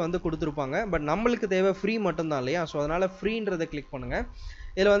சைட் வந்து கொடுத்துருப்பாங்க. பட் நம்மளுக்கு தேவை ஃப்ரீ மட்டும்தான் இல்லையா? ஸோ அதனால் ஃப்ரீன்றதை கிளிக் பண்ணுங்கள்.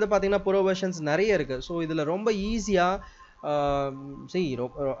 இதில் வந்து பார்த்தீங்கன்னா ப்ரோ வெர்ஷன்ஸ் நிறைய இருக்குது. ஸோ இதில் ரொம்ப ஈஸியாக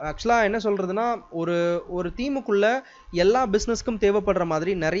ஆக்சுவலாக என்ன சொல்கிறதுனா ஒரு தீமுக்குள்ளே எல்லா பிஸ்னஸ்க்கும் தேவைப்படுற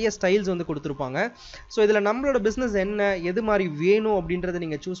மாதிரி நிறைய ஸ்டைல்ஸ் வந்து கொடுத்துருப்பாங்க. ஸோ இதில் நம்மளோட பிஸ்னஸ் என்ன, எது மாதிரி வேணும் அப்படின்றத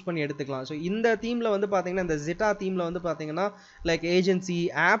நீங்கள் சூஸ் பண்ணி எடுத்துக்கலாம். ஸோ இந்த தீமில் வந்து பார்த்தீங்கன்னா இந்த ஜிட்டா தீமில் வந்து பார்த்தீங்கன்னா லைக் ஏஜென்சி,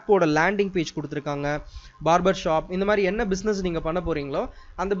 ஆப்போட லேண்டிங் பேஜ் கொடுத்துருக்காங்க, பார்பர் ஷாப், இந்த மாதிரி என்ன பிஸ்னஸ் நீங்கள் பண்ண போகிறீங்களோ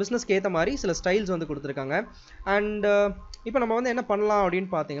அந்த பிஸ்னஸ்க்கு ஏற்ற மாதிரி சில ஸ்டைல்ஸ் வந்து கொடுத்துருக்காங்க. அண்ட் இப்போ நம்ம வந்து என்ன பண்ணலாம்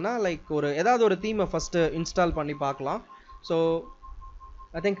அப்படின்னு பார்த்தீங்கன்னா லைக் ஏதாவது ஒரு தீமை ஃபஸ்ட்டு இன்ஸ்டால் பண்ணி பார்க்கலாம். ஸோ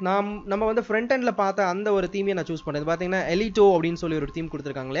ஐ திங்க் நம்ம வந்து ஃப்ரண்ட் எண்டில் பார்த்த அந்த ஒரு தீமையை நான் சூஸ் பண்ணேன். பார்த்தீங்கன்னா எலிட்டோ அப்படின்னு சொல்லி ஒரு தீம்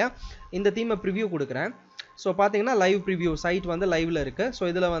கொடுத்துருக்காங்க இல்லையா? இந்த தீமை ப்ரிவ்யூ கொடுக்குறேன். ஸோ பார்த்தீங்கன்னா லைவ் ப்ரிவ்யூ சைட் வந்து லைவில் இருக்குது. ஸோ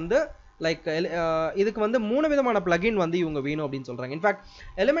இதில் வந்து லைக் இதுக்கு வந்து 3 விதமான பிளகின் வந்து இவங்க வேணும் அப்படின்னு சொல்றாங்க. இன்ஃபேக்ட்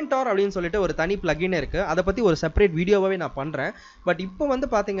எலிமெண்டார் அப்படின்னு சொல்லிட்டு ஒரு தனி பிளகின் இருக்கு, அதை பத்தி ஒரு செப்பரேட் வீடியோவாவே நான் பண்றேன். பட் இப்போ வந்து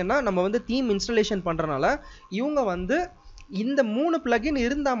பாத்தீங்கன்னா நம்ம வந்து தீம் இன்ஸ்டாலேஷன் பண்றனால இவங்க வந்து இந்த 3 பிளகின்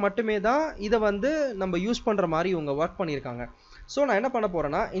இருந்தா மட்டுமே தான் இதை வந்து நம்ம யூஸ் பண்ற மாதிரி இவங்க ஒர்க் பண்ணியிருக்காங்க. ஸோ நான் என்ன பண்ண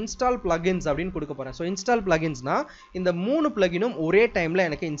போறேன்னா இன்ஸ்டால் பிளகின்ஸ் அப்படின்னு கொடுக்க போறேன். ஸோ இன்ஸ்டால் பிளகின்ஸ்னா இந்த 3 பிளகினும் ஒரே டைம்ல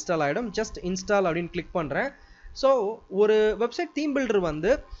எனக்கு இன்ஸ்டால் ஆயிடும். ஜஸ்ட் இன்ஸ்டால் அப்படின்னு கிளிக் பண்றேன். ஸோ ஒரு வெப்சைட் தீம் பில்டர்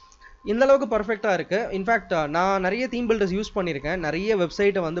வந்து இந்த அளவுக்கு பர்ஃபெக்டாக இருக்கு. இன்ஃபேக்ட் நான் நிறைய தீம் பில்டர்ஸ் யூஸ் பண்ணியிருக்கேன், நிறைய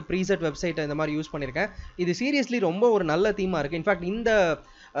வெப்சைட்டை வந்து ப்ரீசெட் வெப்சைட்டை இந்த மாதிரி யூஸ் பண்ணியிருக்கேன். இது சீரியஸ்லி ரொம்ப ஒரு நல்ல தீமாக இருக்குது. இன்ஃபேக்ட் இந்த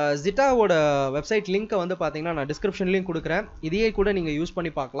ஜிட்டாவோட வெப்சைட் லிங்க்கை வந்து பார்த்தீங்கன்னா நான் டிஸ்கிரிப்ஷன்லையும் கொடுக்குறேன், இதையே கூட நீங்கள் யூஸ்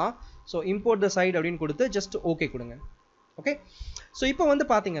பண்ணி பார்க்கலாம். ஸோ இம்போர்ட் த சைட் அப்படின்னு கொடுத்து ஜஸ்ட் ஓகே கொடுங்க. ஓகே, ஸோ இப்போ வந்து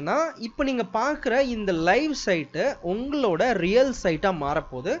பார்த்தீங்கன்னா இப்போ நீங்கள் பார்க்குற இந்த லைவ் சைட்டு உங்களோட ரியல் சைட்டாக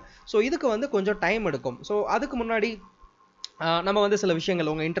மாறப்போகுது. ஸோ இதுக்கு வந்து கொஞ்சம் டைம் எடுக்கும். ஸோ அதுக்கு முன்னாடி நம்ம வந்து சில விஷயங்கள்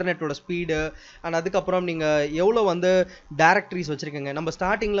உங்கள் இன்டர்நெட்டோட ஸ்பீடு அண்ட் அதுக்கப்புறம் நீங்கள் எவ்வளோ வந்து டேரக்டரிஸ் வச்சுருக்கீங்க. நம்ம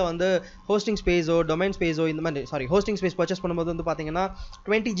ஸ்டார்டிங்கில் வந்து ஹோஸ்டிங் ஸ்பேஸோ டொமைன் ஸ்பேஸோ இந்த மாதிரி ஹோஸ்டிங் ஸ்பேஸ் பர்ச்சேஸ் பண்ணும்போது வந்து பார்த்தீங்கன்னா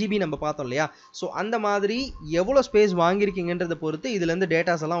 20 GB நம்ம பார்த்தோம் இல்லையா. ஸோ அந்த மாதிரி எவ்வளோ ஸ்பேஸ் வாங்கியிருக்கீங்கன்றதை பொறுத்து இதுலேருந்து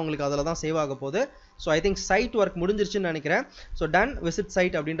டேட்டாஸ் எல்லாம் உங்களுக்கு அதில் தான் சேவ் ஆக போகுது. So I think side work முடிஞ்சிருச்சுன்னு நினைக்கிறேன். ஸோ டன் விசிட்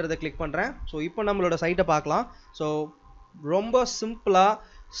சைட் அப்படின்றத கிளிக் பண்ணுறேன். ஸோ இப்போ நம்மளோட சைட்டை பார்க்கலாம். ஸோ ரொம்ப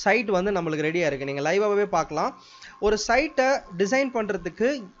சிம்பிளாக சைட் வந்து நம்மளுக்கு ரெடியாக இருக்குது, நீங்கள் லைவாகவே பார்க்கலாம். ஒரு சைட்டை டிசைன் பண்ணுறதுக்கு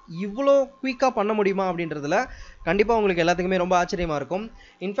இவ்வளோ குயிக்காக பண்ண முடியுமா அப்படின்றதுல கண்டிப்பாக உங்களுக்கு எல்லாத்துக்குமே ரொம்ப ஆச்சரியமாக இருக்கும்.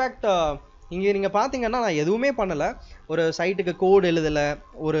 இன்ஃபேக்ட் இங்கே நீங்கள் பார்த்தீங்கன்னா நான் எதுவுமே பண்ணலை, ஒரு சைட்டுக்கு கோட் எழுதலை,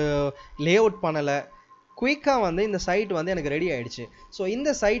 ஒரு லே அவுட் பண்ணலை, குயிக்காக வந்து இந்த சைட் வந்து எனக்கு ரெடி ஆகிடுச்சு. ஸோ இந்த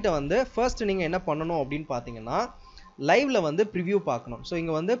சைட்டை வந்து ஃபர்ஸ்ட் நீங்கள் என்ன பண்ணணும் அப்படின்னு பார்த்தீங்கன்னா லைவ்ல வந்து ப்ரிவ்யூ பார்க்கணும். ஸோ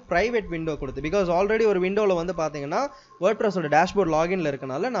இங்கே வந்து ப்ரைவேட் விண்டோ கொடுத்து, பிகாஸ் ஆல்ரெடி ஒரு விண்டோவில் வந்து பார்த்தீங்கன்னா வேர்ட்பிரஸோட டேஷ்போர்ட் லாகின்ல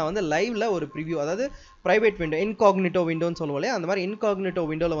இருக்கனால நான் வந்து லைவ்ல ஒரு ப்ரிவ்யூ, அதாவது ப்ரைவேட் விண்டோ இன்காக்னிட்டோ விண்டோன்னு சொல்லுவோம் இல்லையா, அந்த மாதிரி இன்காக்னிட்டோ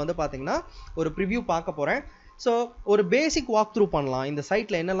விண்டோவில் வந்து பார்த்தீங்கன்னா ஒரு ப்ரிவ்யூ பார்க்க போகிறேன். ஸோ ஒரு பேசிக் வாக் த்ரூ பண்ணலாம் இந்த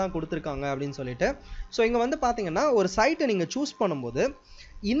சைட்டில் என்னெல்லாம் கொடுத்துருக்காங்க அப்படின்னு சொல்லிட்டு. ஸோ இங்கே வந்து பார்த்தீங்கன்னா ஒரு சைட்டை நீங்கள் சூஸ் பண்ணும்போது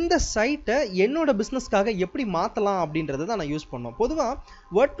இந்த சைட்டை என்னோட பிஸ்னஸ்க்காக எப்படி மாற்றலாம் அப்படின்றத தான் நான் யூஸ் பண்ணோம். பொதுவாக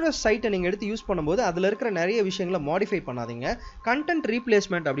வேர்ட்பிரஸ் சைட்டை நீங்கள் எடுத்து யூஸ் பண்ணும்போது அதில் இருக்கிற நிறைய விஷயங்களை மாடிஃபை பண்ணாதீங்க. கண்டென்ட்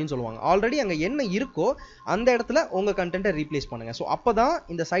ரீப்ளேஸ்மெண்ட் அப்படின்னு சொல்லுவாங்க. ஆல்ரெடி அங்கே என்ன இருக்கோ அந்த இடத்துல உங்கள் கண்டென்ட்டை ரீப்ளேஸ் பண்ணுங்கள். ஸோ அப்போ தான்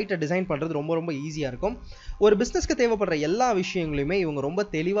இந்த சைட்டை டிசைன் பண்ணுறது ரொம்ப ரொம்ப ஈஸியாக இருக்கும். ஒரு பிஸ்னஸ்க்கு தேவைப்படுற எல்லா விஷயங்களையுமே இவங்க ரொம்ப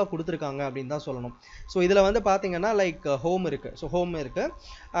தெளிவாக கொடுத்துருக்காங்க அப்படின்னு தான் சொல்லணும். ஸோ இதில் வந்து பார்த்தீங்கன்னா லைக் ஹோம் இருக்குது, ஸோ ஹோம் இருக்குது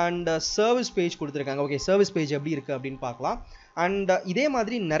அண்ட் சர்வீஸ் பேஜ் கொடுத்துருக்காங்க. ஓகே, சர்வீஸ் பேஜ் எப்படி இருக்குது அப்படின்னு பார்க்கலாம். அண்ட் இதே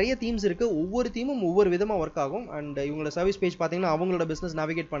மாதிரி நிறைய தீம்ஸ் இருக்குது, ஒவ்வொரு தீமும் ஒவ்வொரு விதமாக ஒர்க் ஆகும். அண்ட் இவங்களோட சர்வீஸ் பேஜ் பார்த்தீங்கன்னா அவங்களோட பிஸ்னஸ்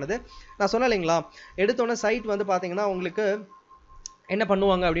நேவிகேட் பண்ணுது. நான் சொன்னேன் இல்லைங்களா, எடுத்தோன்னே சைட் வந்து பார்த்தீங்கன்னா உங்களுக்கு என்ன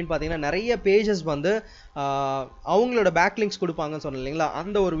பண்ணுவாங்க அப்படின்னு பார்த்தீங்கன்னா நிறைய பேஜஸ் வந்து அவங்களோட பேக்லிங்க்ஸ் கொடுப்பாங்கன்னு சொன்னேன் இல்லைங்களா,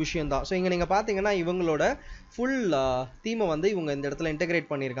 அந்த ஒரு விஷயம் தான். ஸோ இங்கே நீங்கள் பார்த்தீங்கன்னா இவங்களோட ஃபுல் தீமை வந்து இவங்க இந்த இடத்துல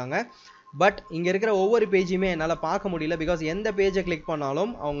இன்டெகிரேட் பண்ணியிருக்காங்க. பட் இங்கே இருக்கிற ஒவ்வொரு பேஜையுமே என்னால் பார்க்க முடியல, பிகாஸ் எந்த பேஜை கிளிக்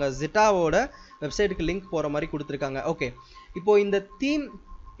பண்ணாலும் அவங்க ஜிட்டாவோட வெப்சைட்டுக்கு லிங்க் போகிற மாதிரி கொடுத்துருக்காங்க. ஓகே, இப்போ இந்த தீம்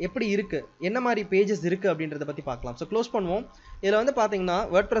எப்படி இருக்குது, என்ன மாதிரி பேஜஸ் இருக்குது அப்படின்றத பற்றி பார்க்கலாம். ஸோ க்ளோஸ் பண்ணுவோம். இதில் வந்து பார்த்தீங்கன்னா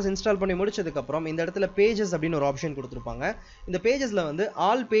வேர்ட்பிரஸ் இன்ஸ்டால் பண்ணி முடிச்சதுக்கப்புறம் இந்த இடத்துல பேஜஸ் அப்படின்னு ஒரு ஆப்ஷன் கொடுத்துருப்பாங்க. இந்த பேஜஸில் வந்து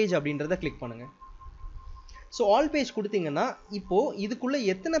ஆல் பேஜ் அப்படின்றத கிளிக் பண்ணுங்கள். ஸோ ஆல் பேஜ் கொடுத்தீங்கன்னா இப்போது இதுக்குள்ளே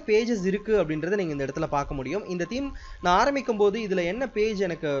எத்தனை பேஜஸ் இருக்குது அப்படின்றத நீங்கள் இந்த இடத்துல பார்க்க முடியும். இந்த தீம் நான் ஆரம்பிக்கும் போது இதில் என்ன பேஜ்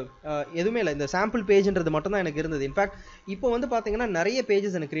எனக்கு எதுவுமே இல்லை, இந்த சாம்பிள் பேஜ்ன்றது மட்டும்தான் எனக்கு இருந்தது. இன்ஃபேக்ட் இப்போ வந்து பார்த்தீங்கன்னா நிறைய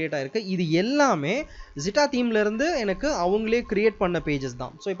பேஜஸ் எனக்கு கிரியேட் ஆயிருக்கு. இது எல்லாமே ஜிட்டா தீம்லேருந்து எனக்கு அவங்களே கிரியேட் பண்ண பேஜஸ்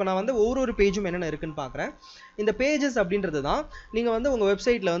தான். ஸோ இப்போ நான் வந்து ஒவ்வொரு பேஜும் என்னென்ன இருக்குன்னு பார்க்குறேன். இந்த பேஜஸ் அப்படின்றது தான் நீங்கள் வந்து உங்கள்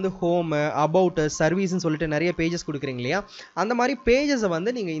வெப்சைட்டில் வந்து ஹோம், அபவுட், சர்வீஸ்ன்னு சொல்லிட்டு நிறைய பேஜஸ் கொடுக்குறீங்க இல்லையா, அந்த மாதிரி பேஜஸை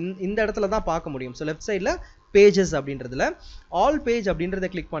வந்து நீங்கள் இந்த இடத்துல தான் பார்க்க முடியும். ஸோ லெஃப்ட் சைடில் பேஜஸ் அப்படின்றதுல ஆல் பேஜ் அப்படின்றத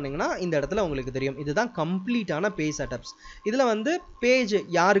கிளிக் பண்ணிங்கன்னா இந்த இடத்துல உங்களுக்கு தெரியும். இதுதான் கம்ப்ளீட்டான பேஜ் செட்டப்ஸ். இதில் வந்து பேஜ்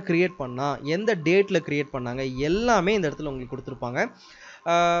யார் கிரியேட் பண்ணா, எந்த டேட்டில் கிரியேட் பண்ணாங்க, எல்லாமே இந்த இடத்துல உங்களுக்கு கொடுத்துருப்பாங்க.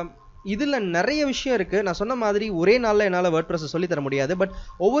 இதில் நிறைய விஷயம் இருக்குது. நான் சொன்ன மாதிரி ஒரே நாளில் என்னால் வேர்ட்பிரஸை சொல்லித்தர முடியாது. பட்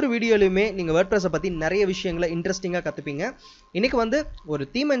ஒவ்வொரு வீடியோலையுமே நீங்கள் வேர்ட்பிரஸை பற்றி நிறைய விஷயங்களை இன்ட்ரெஸ்டிங்காக கற்றுப்பீங்க. இன்றைக்கி வந்து ஒரு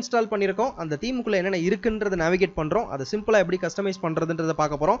தீம் இன்ஸ்டால் பண்ணியிருக்கோம், அந்த தீமுக்குள்ளே என்னென்ன இருக்குன்றதை நேவிகேட் பண்ணுறோம், அதை சிம்பிளாக எப்படி கஸ்டமைஸ் பண்ணுறதுன்றதை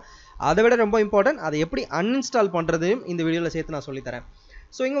பார்க்க போகிறோம். அதை விட ரொம்ப இம்பார்ட்டன்ட், அதை எப்படி அன்இன்ஸ்டால் பண்ணுறதையும் இந்த வீடியோவில் சேர்த்து நான் சொல்லித்தரேன்.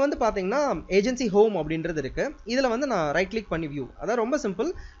 ஸோ இங்கே வந்து பார்த்தீங்கன்னா ஏஜென்சி ஹோம் அப்படின்றது இருக்குது. இதில் வந்து நான் ரைட் கிளிக் பண்ணி வியூ, அதான் ரொம்ப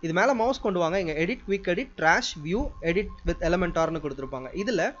சிம்பிள். இது மேலே மவுஸ் கொண்டு வாங்க, இங்கே edit, quick edit, trash, view, edit with எலமெண்டார்னு கொடுத்துருப்பாங்க.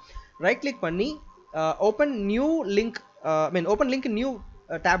 இதில் ரைட் கிளிக் பண்ணி open new link, open link new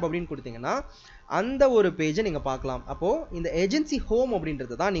tab அப்படின்னு கொடுத்தீங்கன்னா அந்த ஒரு பேஜை நீங்கள் பார்க்கலாம். அப்போது இந்த ஏஜென்சி ஹோம்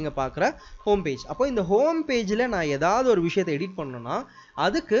அப்படின்றது தான் நீங்கள் பார்க்குற ஹோம் பேஜ். அப்போ இந்த ஹோம் பேஜில் நான் ஏதாவது ஒரு விஷயத்தை எடிட் பண்ணணும்னா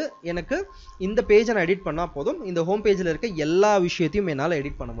அதுக்கு எனக்கு இந்த பேஜை நான் எடிட் பண்ணால் போதும், இந்த ஹோம் பேஜில் இருக்க எல்லா விஷயத்தையும் என்னால்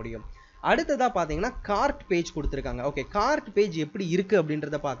எடிட் பண்ண முடியும். அடுத்ததா பாத்தீங்கன்னா கார்ட் பேஜ் கொடுத்திருக்காங்க. ஓகே, கார்ட் பேஜ் எப்படி இருக்கு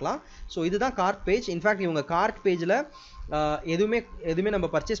அப்படின்றத பார்க்கலாம். ஸோ இதுதான் கார்ட் பேஜ். இன்ஃபேக்ட் இவங்க கார்ட் பேஜ்ல எதுவுமே நம்ம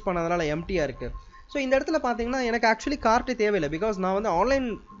பர்ச்சேஸ் பண்ணதுனால எம்டியா இருக்கு. ஸோ இந்த இடத்துல பார்த்தீங்கன்னா எனக்கு ஆக்சுவலி கார்ட்டு தேவையில்லை, பிகாஸ் நான் வந்து ஆன்லைன்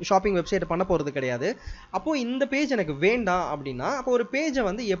ஷாப்பிங் வெப்சைட் பண்ண போகிறது கிடையாது. அப்போது இந்த பேஜ் எனக்கு வேண்டாம் அப்படின்னா அப்போ ஒரு பேஜை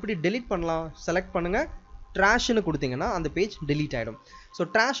வந்து எப்படி டெலீட் பண்ணலாம், செலக்ட் பண்ணுங்கள், ட்ராஷ்னு கொடுத்தீங்கன்னா அந்த பேஜ் டெலீட் ஆகிடும். ஸோ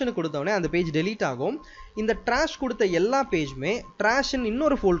ட்ராஷ்னு கொடுத்தோடனே அந்த பேஜ் டெலீட் ஆகும். இந்த ட்ராஷ் கொடுத்த எல்லா பேஜுமே ட்ராஷ்னு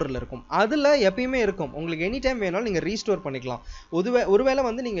இன்னொரு ஃபோல்டரில் இருக்கும். அதில் எப்பயுமே இருக்கும். உங்களுக்கு எனி டைம் வேணாலும் நீங்கள் ரீஸ்டோர் பண்ணிக்கலாம். ஒருவேளை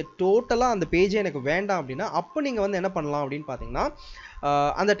வந்து நீங்கள் டோட்டலாக அந்த பேஜே எனக்கு வேண்டாம் அப்படின்னா அப்போ நீங்கள் வந்து என்ன பண்ணலாம் அப்படின்னு பார்த்தீங்கன்னா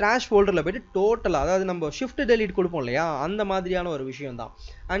அந்த ட்ராஷ் ஃபோல்டரில் போய்ட்டு டோட்டலாக, அதாவது நம்ம ஷிஃப்ட் டெலீட் கொடுப்போம் இல்லையா, அந்த மாதிரியான ஒரு விஷயம் தான்.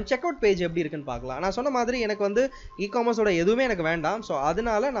 அண்ட் செக் அவுட் பேஜ் எப்படி இருக்குன்னு பார்க்கலாம். நான் சொன்ன மாதிரி எனக்கு வந்து இ-காமர்ஸோட எதுவுமே எனக்கு வேண்டாம். ஸோ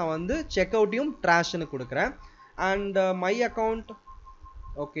அதனால நான் வந்து செக் அவுட்டையும் ட்ராஷ்னு கொடுக்குறேன். And my account,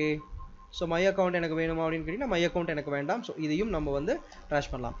 okay, so my account எனக்கு வேணுமா அப்படின்னு கேட்டிங்கன்னா மை அக்கௌண்ட் எனக்கு வேண்டாம். ஸோ இதையும் நம்ம வந்து ட்ராஷ்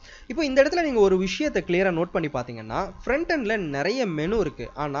பண்ணலாம். இப்போ இந்த இடத்துல நீங்கள் ஒரு விஷயத்தை கிளியராக நோட் பண்ணி பார்த்தீங்கன்னா ஃப்ரண்ட் எண்டில் நிறைய மெனு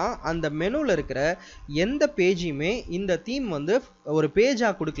இருக்குது. ஆனால் அந்த மெனுவில் இருக்கிற எந்த பேஜையுமே இந்த தீம் வந்து ஒரு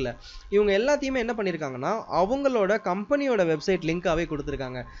பேஜாக கொடுக்கல. இவங்க எல்லாத்தையுமே என்ன பண்ணியிருக்காங்கன்னா அவங்களோட கம்பெனியோட வெப்சைட் லிங்காகவே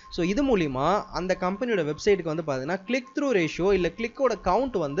கொடுத்துருக்காங்க. ஸோ இது மூலிமா அந்த கம்பெனியோட வெப்சைட்டுக்கு வந்து பார்த்தீங்கன்னா கிளிக் த்ரூ ரேஷியோ இல்லை கிளிக்கோட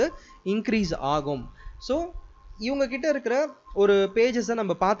கவுண்ட் வந்து இன்க்ரீஸ் ஆகும். ஸோ இவங்க கிட்ட இருக்கிற ஒரு பேஜஸை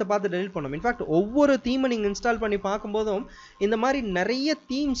நம்ம பார்த்து டெலிட் பண்ணோம். இன்ஃபேக்ட் ஒவ்வொரு தீமை நீங்கள் இன்ஸ்டால் பண்ணி பார்க்கும்போதும் இந்த மாதிரி நிறைய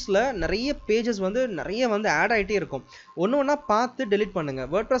தீம்ஸில் நிறைய பேஜஸ் வந்து நிறைய வந்து ஆட் ஆகிட்டே இருக்கும். ஒன்று ஒன்றா பார்த்து டெலிட் பண்ணுங்கள்.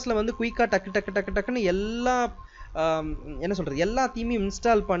 வேர்ட்ப்ரெஸ்ஸில் வந்து குயிக்காக டக்குன்னு எல்லா தீமையும்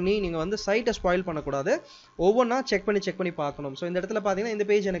இன்ஸ்டால் பண்ணி நீங்கள் வந்து சைட்டை ஸ்பாயில் பண்ணக்கூடாது. ஒவ்வொன்றா செக் பண்ணி பார்க்கணும். ஸோ இந்த இடத்துல பார்த்தீங்கன்னா இந்த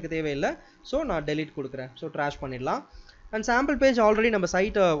பேஜ் எனக்கு தேவையில்லை, ஸோ நான் டெலிட் கொடுக்குறேன். ஸோ ட்ராஷ் பண்ணிடலாம். அண்ட் சாம்பிள் பேஜ் ஆல்ரெடி நம்ம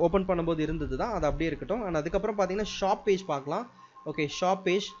சைட்டை ஓப்பன் பண்ணும்போது இருந்தது தான், அது அப்படியே இருக்கட்டும். அண்ட் அதுக்கப்புறம் பார்த்தீங்கன்னா ஷாப் பேஜ் பார்க்கலாம். Okay, shop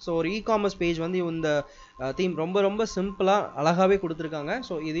page. ஸோ ஒரு இ-காமர்ஸ் பேஜ் வந்து இந்த தீம் ரொம்ப சிம்பிளாக அழகாகவே கொடுத்துருக்காங்க.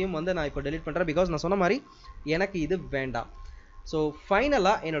 ஸோ இதையும் வந்து நான் இப்போ டெலிட் பண்ணுறேன், பிகாஸ் நான் சொன்ன மாதிரி எனக்கு இது வேண்டாம். ஸோ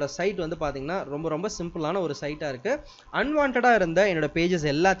ஃபைனலாக என்னோட சைட் வந்து பார்த்தீங்கன்னா ரொம்ப சிம்பிளான ஒரு சைட்டாக இருக்குது. அன்வான்டாக இருந்த என்னோட பேஜஸ்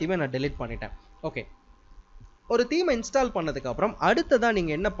எல்லாத்தையுமே நான் டெலிட் பண்ணிட்டேன். ஓகே, ஒரு தீமை இன்ஸ்டால் பண்ணதுக்கப்புறம் அடுத்ததான்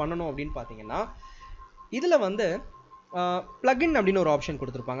நீங்கள் என்ன பண்ணணும் அப்படின்னு பார்த்தீங்கன்னா இதில் வந்து பிளகின் அப்படின்னு ஒரு ஆப்ஷன்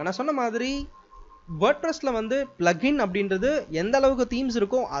கொடுத்துருப்பாங்க. நான் சொன்ன மாதிரி வேர்ட்ப்ரெஸ்ஸில் வந்து பிளகின் அப்படின்றது எந்த அளவுக்கு தீம்ஸ்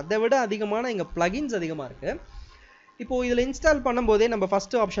இருக்கோ அதை விட அதிகமான இங்கே பிளகின்ஸ் அதிகமாக இருக்குது. இப்போது இதில் இன்ஸ்டால் பண்ணும்போதே நம்ம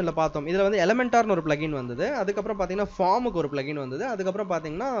ஃபஸ்ட்டு ஆப்ஷனில் பார்த்தோம், இதில் வந்து எலமெண்டார்னு ஒரு பிளகின் வந்தது. அதுக்கப்புறம் பார்த்தீங்கன்னா ஃபார்முக்கு ஒரு பிளகின் வந்தது. அதுக்கப்புறம்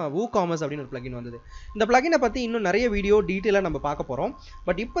பார்த்தீங்கன்னா WooCommerce அப்படின்னு ஒரு பிளகின் வந்தது. இந்த பிளகினை பற்றி இன்னும் நிறைய வீடியோ டீட்டெயிலாக நம்ம பார்க்க போகிறோம்.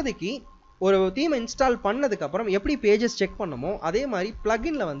 பட் இப்போதைக்கு ஒரு தீமை இன்ஸ்டால் பண்ணதுக்கப்புறம் எப்படி பேஜஸ் செக் பண்ணமோ அதே மாதிரி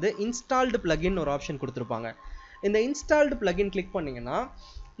பிளகினில் வந்து இன்ஸ்டால்டு பிளகின் ஒரு ஆப்ஷன் கொடுத்துருப்பாங்க. இந்த இன்ஸ்டால்டு பிளகின் கிளிக் பண்ணிங்கன்னா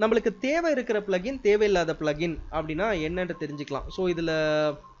நம்மளுக்கு தேவை இருக்கிற பிளகின், தேவையில்லாத பிளகின் அப்படின்னா என்னன்னு தெரிஞ்சுக்கலாம். ஸோ இதில்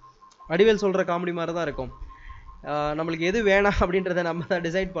வடிவேல் சொல்கிற காமெடி மாதிரி தான் இருக்கும். நம்மளுக்கு எது வேணாம் அப்படின்றத நம்ம தான்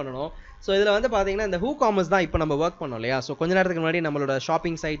டிசைட் பண்ணணும். ஸோ இதில் வந்து பார்த்தீங்கன்னா இந்த WooCommerce தான் இப்போ நம்ம ஒர்க் பண்ணோம் இல்லையா. ஸோ கொஞ்ச நேரத்துக்கு முன்னாடி நம்மளோட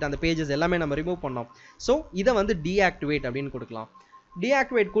ஷாப்பிங் சைட் அந்த பேஜஸ் எல்லாமே நம்ம ரிமூவ் பண்ணோம். ஸோ இதை வந்து டீஆக்டிவேட் அப்படின்னு கொடுக்கலாம்.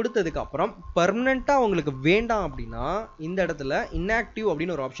 டீஆக்டிவேட் கொடுத்ததுக்கப்புறம் பர்மனெண்ட்டாக உங்களுக்கு வேண்டாம் அப்படின்னா இந்த இடத்துல இன்ஆக்டிவ்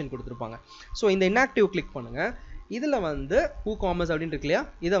அப்படின்னு ஒரு ஆப்ஷன் கொடுத்துருப்பாங்க. ஸோ இந்த இன்ஆக்டிவ் கிளிக் பண்ணுங்கள். இதில் வந்து WooCommerce அப்படின்னு இருக்கு இல்லையா,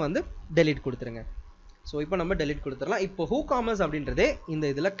 இதை வந்து டெலிட் கொடுத்துருங்க. ஸோ இப்போ நம்ம டெலிட் கொடுத்துடலாம். இப்போ WooCommerce அப்படின்றதே இந்த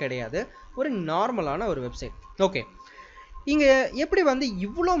இதில் கிடையாது, ஒரு நார்மலான ஒரு வெப்சைட். ஓகே, இங்கே எப்படி வந்து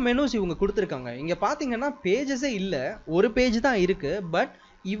இவ்வளோ மெனுஸ் இவங்க கொடுத்துருக்காங்க. இங்கே பார்த்தீங்கன்னா பேஜஸே இல்லை, ஒரு பேஜ் தான் இருக்குது. பட்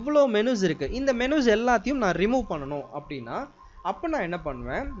இவ்வளோ மெனுஸ் இருக்குது. இந்த மெனுஸ் எல்லாத்தையும் நான் ரிமூவ் பண்ணணும் அப்படின்னா அப்போ நான் என்ன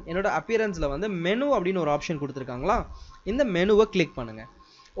பண்ணுவேன், என்னோட அப்பியரன்ஸில் வந்து மெனு அப்படின்னு ஒரு ஆப்ஷன் கொடுத்துருக்காங்களா, இந்த மெனுவை கிளிக் பண்ணுங்கள்.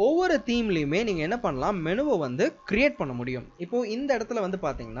 ஒவ்வொரு தீம்லையுமே நீங்கள் என்ன பண்ணலாம், மெனுவை வந்து கிரியேட் பண்ண முடியும். இப்போது இந்த இடத்துல வந்து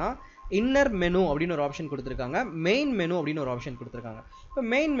பார்த்தீங்கன்னா இன்னர் மெனு அப்படின்னு ஒரு ஆப்ஷன் கொடுத்துருக்காங்க, மெயின் மெனு அப்படின்னு ஒரு ஆப்ஷன் கொடுத்துருக்காங்க. இப்போ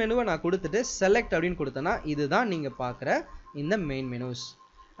மெயின் மெனுவை நான் கொடுத்துட்டு செலக்ட் அப்படின்னு கொடுத்தேன்னா இதுதான் நீங்கள் பார்க்குற இந்த மெயின் மெனுஸ்.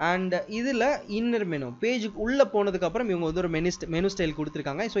 அண்ட் இதில் இன்னர் மெனு பேஜுக்கு உள்ளே போனதுக்கப்புறம் இவங்க வந்து ஒரு மெனு ஸ்டைல்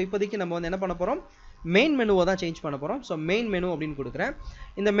கொடுத்துருக்காங்க. ஸோ இப்போதைக்கு நம்ம வந்து என்ன பண்ண போகிறோம், மெயின் மெனுவை தான் சேஞ்ச் பண்ண போகிறோம். ஸோ மெயின் மெனு அப்படின்னு கொடுக்குறேன்.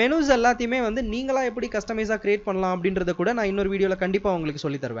 இந்த மெனுஸ் எல்லாத்தையுமே வந்து நீங்களாக எப்படி கஸ்டமைஸாக க்ரியேட் பண்ணலாம் அப்படின்றத கூட நான் இன்னொரு வீடியோவில் கண்டிப்பாக உங்களுக்கு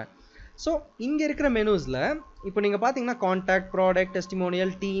சொல்லி தருவேன். ஸோ இங்கே இருக்கிற மெனுஸில் இப்போ நீங்கள் பார்த்தீங்கன்னா contact, product,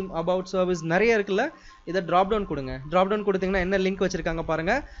 testimonial, team, about, service நிறைய இருக்குல்ல. இதை ட்ராப் டவுன் கொடுங்க. ட்ராப் டவுன் கொடுத்தீங்கன்னா என்ன லிங்க் வச்சுருக்காங்க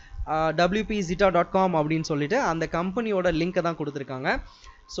பாருங்கள், wpzita.com அப்படின்னு சொல்லிட்டு அந்த கம்பெனியோட லிங்க்கை தான் கொடுத்துருக்காங்க.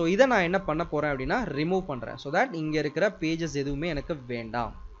 ஸோ இதை நான் என்ன பண்ண போகிறேன் அப்படின்னா ரிமூவ் பண்ணுறேன். ஸோ தட் இங்கே இருக்கிற பேஜஸ் எதுவுமே எனக்கு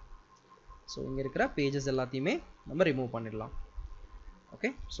வேண்டாம். ஸோ இங்கே இருக்கிற பேஜஸ் எல்லாத்தையுமே நம்ம ரிமூவ் பண்ணிடலாம். ஓகே,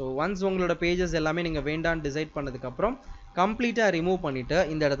 ஸோ ஒன்ஸ் உங்களோட பேஜஸ் எல்லாமே நீங்கள் வேண்டான்னு டிசைட் பண்ணதுக்கப்புறம் கம்ப்ளீட்டாக ரிமூவ் பண்ணிவிட்டு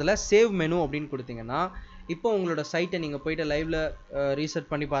இந்த இடத்துல சேவ் மெனு அப்படின்னு கொடுத்தீங்கன்னா இப்போ உங்களோட சைட்டை நீங்கள் போய்ட்டு லைவில் ரீசெட்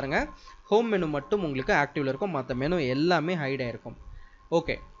பண்ணி பாருங்கள். ஹோம் மெனு மட்டும் உங்களுக்கு ஆக்டிவில் இருக்கும், மற்ற மெனு எல்லாமே ஹைட் ஆகிருக்கும்.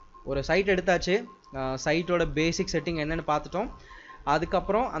 ஓகே, ஒரு சைட் எடுத்தாச்சு, சைட்டோட பேசிக் செட்டிங் என்னென்னு பார்த்துட்டோம்.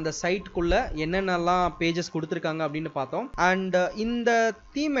 அதுக்கப்புறம் அந்த சைட்குள்ள என்னென்னலாம் பேஜஸ் கொடுத்துருக்காங்க அப்படின்னு பார்த்தோம். அண்ட் இந்த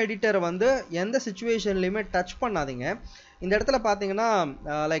தீம் எடிட்டர் வந்து எந்த சிச்சுவேஷன்லையுமே டச் பண்ணாதீங்க. இந்த இடத்துல பார்த்தீங்கன்னா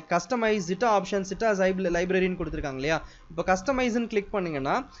லைக் கஸ்டமைஸ் ஜிட்டா ஆப்ஷன் ஜிட்டா லைப்ரரின்னு கொடுத்துருக்காங்க இல்லையா. இப்போ கஸ்டமைஸ்ன்னு கிளிக்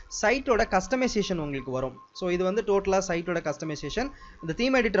பண்ணிங்கன்னா சைட்டோட கஸ்டமைசேஷன் உங்களுக்கு வரும். ஸோ இது வந்து டோட்டலாக சைட்டோட கஸ்டமைசேஷன். இந்த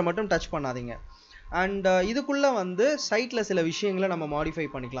தீம் எடிட்டரை மட்டும் டச் பண்ணாதீங்க. அண்ட் இதுக்குள்ளே வந்து சைட்டில் சில விஷயங்களை நம்ம மாடிஃபை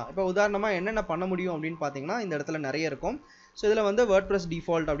பண்ணிக்கலாம். இப்போ உதாரணமாக என்னென்ன பண்ண முடியும் அப்படின்னு பார்த்தீங்கன்னா இந்த இடத்துல நிறைய இருக்கும். ஸோ இதில் வந்து WordPress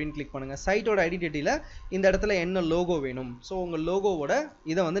டிஃபால்ட் அப்படின்னு கிளிக் பண்ணுங்கள். சைட்டோட ஐடென்டிட்டியில் இந்த இடத்துல என்ன லோகோ வேணும், ஸோ உங்கள் லோகோவோட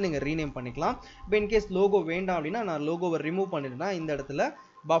இதை வந்து நீங்கள் ரீநேம் பண்ணிக்கலாம். இப்போ இன்கேஸ் லோகோ வேண்டாம் அப்படின்னா நான் லோகோவை ரிமூவ் பண்ணிட்டேன்னா இந்த இடத்துல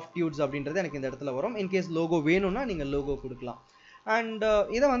பஃப் டியூட்ஸ் அப்படின்றது எனக்கு இந்த இடத்துல வரும். இன்கேஸ் லோகோ வேணும்னா நீங்கள் லோகோ கொடுக்கலாம். அண்ட்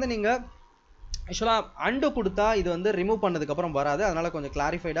இதை வந்து நீங்கள் ஆக்சுவலாக அண்டு கொடுத்தா இது வந்து ரிமூவ் பண்ணதுக்கப்புறம் வராது. அதனால் கொஞ்சம்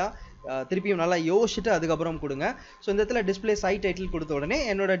கிளாரிஃபைடாக திருப்பியும் நல்லா யோசிச்சுட்டு அதுக்கப்புறம் கொடுங்க. ஸோ இந்த இடத்துல டிஸ்பிளே சைட் டைட்டில் கொடுத்த உடனே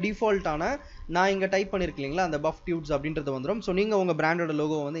என்னோட டிஃபால்ட்டான நான் இங்கே டைப் பண்ணியிருக்கேன் இல்லைங்களா அந்த பஃப் டியூட்ஸ் அப்படின்றது வந்துடும். ஸோ நீங்கள் உங்கள் பிராண்டோட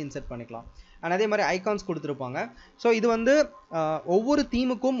லோகோவை வந்து இன்செர்ட் பண்ணிக்கலாம். அண்ட் அதே மாதிரி ஐகான்ஸ் கொடுத்துருப்பாங்க. ஸோ இது வந்து ஒவ்வொரு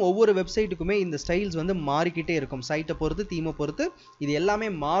தீமுக்கும் ஒவ்வொரு வெப்சைட்டுக்குமே இந்த ஸ்டைல்ஸ் வந்து மாறிக்கிட்டே இருக்கும். சைட்டை பொறுத்து தீமை பொறுத்து இது எல்லாமே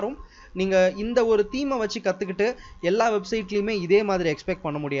மாறும். நீங்கள் இந்த ஒரு தீமை வச்சு கற்றுக்கிட்டு எல்லா வெப்சைட்லேயுமே இதே மாதிரி எக்ஸ்பெக்ட்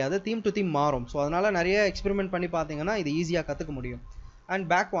பண்ண முடியாது. தீம் டு தீம் மாறும். ஸோ அதனால் நிறைய எக்ஸ்பெரிமெண்ட் பண்ணி பார்த்தீங்கன்னா இது ஈஸியாக கற்றுக்க முடியும். அண்ட்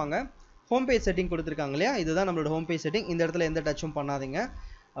பேக் வாங்க, ஹோம் பேஜ் செட்டிங் கொடுத்துருக்காங்க இல்லையா, இதுதான் நம்மளோட ஹோம் பேஜ் செட்டிங். இந்த இடத்துல எந்த டச்சும் பண்ணாதீங்க.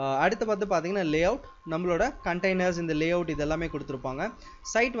 அடுத்து பார்த்தீங்கன்னா லே அவுட், நம்மளோட கண்டெய்னர்ஸ் இந்த லே அவுட் இது எல்லாமே கொடுத்துருப்பாங்க.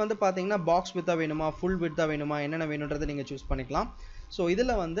 சைட் வந்து பார்த்தீங்கன்னா பாக்ஸ் வித்தாக வேணுமா ஃபுல் வித்தாக வேணுமா என்னென்ன வேணுன்றதை நீங்கள் சூஸ் பண்ணிக்கலாம். ஸோ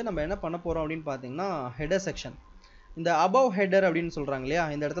இதில் வந்து நம்ம என்ன பண்ண போகிறோம் அப்படின்னு பார்த்தீங்கன்னா ஹெடர் செக்ஷன், இந்த அபவ் ஹெடர் அப்படின்னு சொல்கிறாங்க இல்லையா,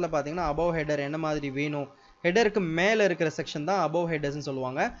 இந்த இடத்துல பார்த்தீங்கன்னா அபவ் ஹெடர் என்ன மாதிரி வேணும், ஹெடருக்கு மேலே இருக்கிற செக்ஷன் தான் அபவ் ஹெடர்ஸ்னு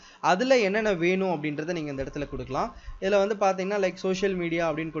சொல்லுவாங்க. அதில் என்னென்ன வேணும் அப்படின்றத நீங்கள் இந்த இடத்துல கொடுக்கலாம். இதில் வந்து பார்த்தீங்கன்னா லைக் சோஷியல் மீடியா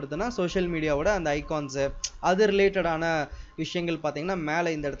அப்படின்னு கொடுத்தோன்னா சோஷியல் மீடியாவோட அந்த ஐகான்ஸு அது ரிலேட்டடான விஷயங்கள் பார்த்தீங்கன்னா மேலே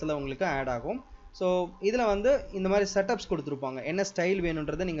இந்த இடத்துல உங்களுக்கு ஆட் ஆகும். ஸோ இதில் வந்து இந்த மாதிரி செட்டப்ஸ் கொடுத்துருப்பாங்க. என்ன ஸ்டைல்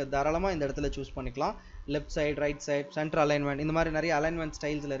வேணுன்றதை நீங்கள் தாராளமாக இந்த இடத்துல சூஸ் பண்ணிக்கலாம். Left side, right side, centre alignment, இந்த மாதிரி நிறைய அலைன்மெண்ட்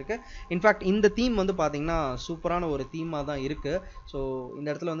ஸ்டைல்ஸில் இருக்குது. இன்ஃபேக்ட் இந்த தீம் வந்து பார்த்தீங்கன்னா சூப்பரான ஒரு தீமாக தான் இருக்குது. ஸோ இந்த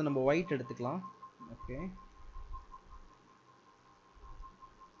இடத்துல வந்து நம்ம ஒயிட் எடுத்துக்கலாம். ஓகே,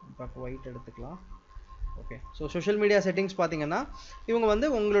 ஒயிட் எடுத்துக்கலாம். Okay, so social media settings பார்த்தீங்கன்னா இவங்க வந்து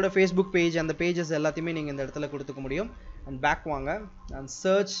உங்களோட ஃபேஸ்புக் பேஜ் அந்த பேஜஸ் எல்லாத்தையுமே நீங்கள் இந்த இடத்துல கொடுத்துக்க முடியும். அண்ட் பேக் வாங்க, அண்ட்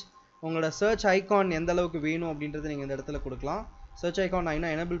சர்ச், உங்களோட சர்ச் ஐகான் எந்த அளவுக்கு வேணும் அப்படின்றத நீங்கள் இந்த இடத்துல கொடுக்கலாம். சர்ச் ஐகான் நான்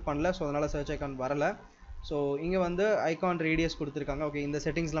இன்னும் எனேபிள் பண்ணல, ஸோ அதனால் சர்ச் ஐகான் வரலை. ஸோ இங்கே வந்து ஐகான் ரேடியஸ் கொடுத்துருக்காங்க. ஓகே, இந்த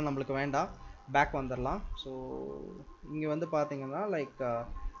செட்டிங்ஸ்லாம் நம்மளுக்கு வேண்டாம், பேக் வந்துடலாம். ஸோ இங்கே வந்து பார்த்தீங்கன்னா லைக்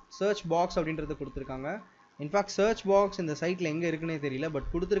சர்ச் பாக்ஸ் அப்படின்றது கொடுத்துருக்காங்க. இன்ஃபேக்ட் சர்ச் பாக்ஸ் இந்த சைட்டில் எங்கே இருக்குன்னே தெரியல, பட்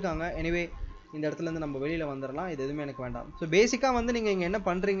கொடுத்துருக்காங்க. எனிவே இந்த இடத்துலேருந்து நம்ம வெளியில் வந்துடலாம். இது எதுவுமே எனக்கு வேண்டாம். ஸோ பேசிக்காக வந்து நீங்கள் இங்கே என்ன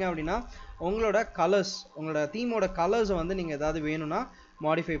பண்ணுறீங்க அப்படின்னா உங்களோட கலர்ஸ், உங்களோட தீமோட கலர்ஸை வந்து நீங்கள் ஏதாவது வேணும்னா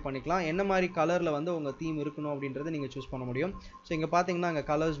மாடிஃபை பண்ணிக்கலாம். என்ன மாதிரி கலரில் வந்து உங்கள் தீம் இருக்கணும் அப்படின்றத நீங்கள் சூஸ் பண்ண முடியும். ஸோ இங்கே பார்த்தீங்கன்னா அங்கே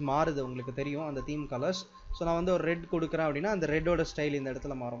கலர்ஸ் மாறுது, உங்களுக்கு தெரியும் அந்த தீம் கலர்ஸ். ஸோ நான் வந்து ஒரு ரெட் கொடுக்குறேன் அப்படின்னா அந்த ரெட்டோட ஸ்டைல் இந்த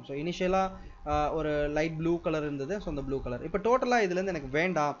இடத்துல மாறும். ஸோ இனிஷியலாக ஒரு லைட் ப்ளூ கலர் இருந்தது, ஸோ அந்த ப்ளூ கலர். இப்போ டோட்டலாக இதுலேருந்து எனக்கு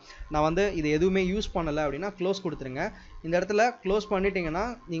வேண்டாம், நான் வந்து இது எதுவுமே யூஸ் பண்ணலை அப்படின்னா க்ளோஸ் கொடுத்துருங்க. இந்த இடத்துல க்ளோஸ் பண்ணிட்டீங்கன்னா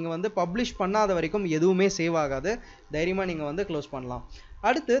நீங்கள் வந்து பப்ளிஷ் பண்ணாத வரைக்கும் எதுவுமே சேவ் ஆகாது. தைரியமாக நீங்கள் வந்து க்ளோஸ் பண்ணலாம்.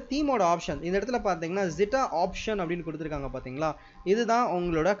 அடுத்து தீமோட ஆப்ஷன், இந்த இடத்துல பார்த்தீங்கன்னா ஜிட்டா ஆப்ஷன் அப்படின்னு கொடுத்துருக்காங்க பார்த்தீங்களா, இதுதான்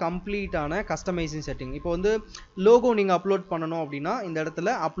உங்களோட கம்ப்ளீட்டான கஸ்டமைசிங் செட்டிங். இப்போ வந்து லோகோ நீங்கள் அப்லோட் பண்ணணும் அப்படின்னா இந்த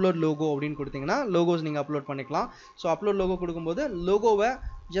இடத்துல அப்லோட் லோகோ அப்படின்னு கொடுத்தீங்கன்னா லோகோஸ் நீங்கள் அப்லோட் பண்ணிக்கலாம். ஸோ அப்லோட் லோகோ கொடுக்கும்போது லோகோவை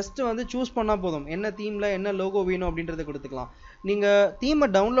ஜஸ்ட் வந்து சூஸ் பண்ணால் போதும், என்ன தீமில் என்ன லோகோ வேணும் அப்படின்றத கொடுத்துக்கலாம். நீங்கள் தீமை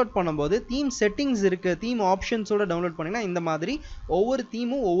டவுன்லோட் பண்ணும்போது தீம் செட்டிங்ஸ் இருக்குது, தீம் ஆப்ஷன்ஸோட டவுன்லோட் பண்ணிங்கன்னா இந்த மாதிரி ஒவ்வொரு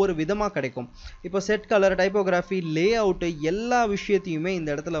தீமும் ஒவ்வொரு விதமாக கிடைக்கும். இப்போ செட் கலர், டைப்போகிராஃபி, லே அவுட்டு எல்லா விஷயத்தையுமே இந்த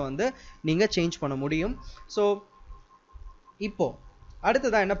இடத்துல வந்து நீங்கள் சேஞ்ச் பண்ண முடியும். ஸோ இப்போது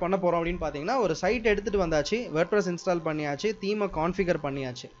அடுத்ததான் என்ன பண்ண போகிறோம் அப்படின்னு பார்த்தீங்கன்னா ஒரு சைட் எடுத்துகிட்டு வந்தாச்சு, WordPress இன்ஸ்டால் பண்ணியாச்சு, தீமை கான்ஃபிகர்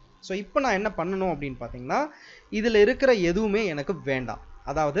பண்ணியாச்சு. ஸோ இப்போ நான் என்ன பண்ணணும் அப்படின்னு பார்த்தீங்கன்னா இதில் இருக்கிற எதுவுமே எனக்கு வேண்டாம்.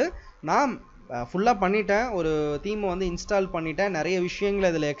 அதாவது நான் ஃபுல்லாக பண்ணிட்டேன், ஒரு தீமை வந்து இன்ஸ்டால் பண்ணிட்டேன், நிறைய விஷயங்களை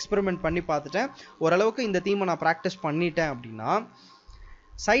இதில் எக்ஸ்பெரிமெண்ட் பண்ணி பார்த்துட்டேன், ஓரளவுக்கு இந்த தீமை நான் ப்ராக்டிஸ் பண்ணிட்டேன் அப்படின்னா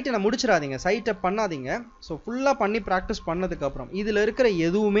சைட்டை நான் முடிச்சிடாதீங்க, சைட்டை பண்ணாதீங்க. ஸோ ஃபுல்லாக பண்ணி ப்ராக்டிஸ் பண்ணதுக்கப்புறம் இதில் இருக்கிற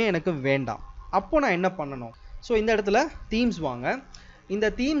எதுவுமே எனக்கு வேண்டாம். அப்போ நான் என்ன பண்ணணும்? ஸோ இந்த இடத்துல தீம்ஸ் வாங்க. இந்த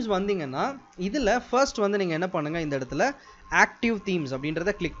தீம்ஸ் வந்தீங்கன்னா இதில் ஃபர்ஸ்ட் வந்து நீங்கள் என்ன பண்ணுங்கள், இந்த இடத்துல ஆக்டிவ் தீம்ஸ்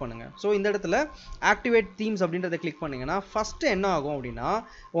அப்படின்றத கிளிக் பண்ணுங்கள். ஸோ இந்த இடத்துல ஆக்டிவேட் தீம்ஸ் அப்படின்றத கிளிக் பண்ணிங்கன்னா ஃபஸ்ட்டு என்ன ஆகும் அப்படின்னா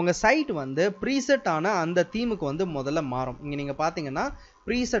உங்கள் சைட் வந்து ப்ரீசெட் ஆன அந்த தீமுக்கு வந்து முதல்ல மாறும். இங்கே நீங்கள் பார்த்தீங்கன்னா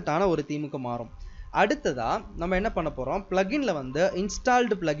ப்ரீசெட் ஆன ஒரு தீமுக்கு மாறும். அடுத்ததாக நம்ம என்ன பண்ண போகிறோம், பிளகின்ல வந்து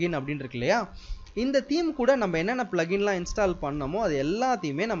இன்ஸ்டால்டு பிளகின் அப்படின்னு இருக்கு இல்லையா, இந்த தீம் கூட நம்ம என்னென்ன பிளகின்லாம் இன்ஸ்டால் பண்ணமோ அது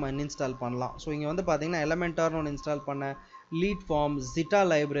எல்லாத்தையுமே நம்ம இன்ஸ்டால் பண்ணலாம். ஸோ இங்கே வந்து பார்த்தீங்கன்னா எலமெண்டார்னு ஒன்று இன்ஸ்டால் பண்ண, லீட் ஃபார்ம், ஜிட்டா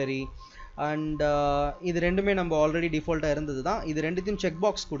லைப்ரரி, அண்ட் இது ரெண்டுமே நம்ம ஆல்ரெடி டிஃபால்ட்டாக இருந்தது தான். இது ரெண்டுத்தையும் செக்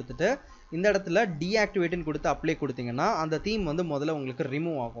பாக்ஸ் கொடுத்துட்டு இந்த இடத்துல டீஆக்டிவேட்னு கொடுத்து அப்ளை கொடுத்தீங்கன்னா அந்த தீம் வந்து முதல்ல உங்களுக்கு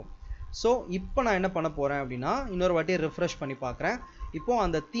ரிமூவ் ஆகும். ஸோ இப்போ நான் என்ன பண்ண போகிறேன் அப்படின்னா இன்னொரு வாட்டி ரிஃப்ரெஷ் பண்ணி பார்க்குறேன். இப்போது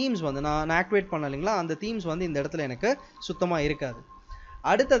அந்த தீம்ஸ் வந்து நான் ஆக்டிவேட் பண்ண இல்லைங்களா, அந்த தீம்ஸ் வந்து இந்த இடத்துல எனக்கு சுத்தமாக இருக்காது.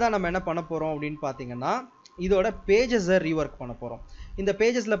 அடுத்ததான் நம்ம என்ன பண்ண போகிறோம் அப்படின்னு பார்த்தீங்கன்னா இதோட பேஜஸை ரீவொர்க் பண்ண போகிறோம். இந்த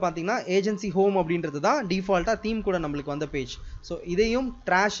பேஜஸில் பார்த்தீங்கன்னா ஏஜென்சி ஹோம் அப்படின்றது தான் டிஃபால்ட்டாக தீம் கூட நம்மளுக்கு வந்த பேஜ். ஸோ இதையும்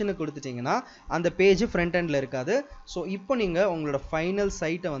ட்ராஷ்னு கொடுத்துட்டிங்கன்னா அந்த பேஜ் ஃப்ரண்ட் எண்டில் இருக்காது. ஸோ இப்போ நீங்கள் உங்களோட ஃபைனல்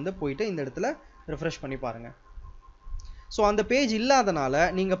சைட்டை வந்து போயிட்டு இந்த இடத்துல ரிஃப்ரெஷ் பண்ணி பாருங்கள். ஸோ அந்த பேஜ் இல்லாதனால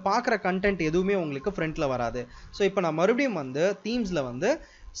நீங்கள் பார்க்குற கண்டென்ட் எதுவுமே உங்களுக்கு ஃப்ரண்ட்டில் வராது. ஸோ இப்போ நான் மறுபடியும் வந்து தீம்ஸில் வந்து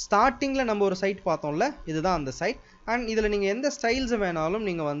ஸ்டார்டிங்கில் நம்ம ஒரு சைட் பார்த்தோம்ல, இதுதான் அந்த சைட். அண்ட் இதில் நீங்கள் எந்த ஸ்டைல்ஸை வேணாலும்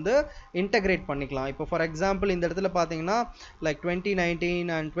நீங்கள் வந்து இன்டெகிரேட் பண்ணிக்கலாம். இப்போ ஃபார் எக்ஸாம்பிள் இந்த இடத்துல பார்த்தீங்கன்னா லைக்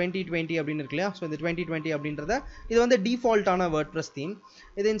 2019 அண்ட் 2020 அப்படின்னு இருக்கு இல்லையா. ஸோ இந்த 2020 அப்படின்றத இது வந்து டிஃபால்ட்டான வேர்ட்ப்ரெஸ் தீம்.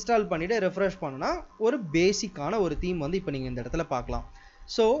 இதை இன்ஸ்டால் பண்ணிவிட்டு ரெஃப்ரெஷ் பண்ணனா ஒரு பேசிக்கான ஒரு தீம் வந்து இப்போ நீங்கள் இந்த இடத்துல பார்க்கலாம்.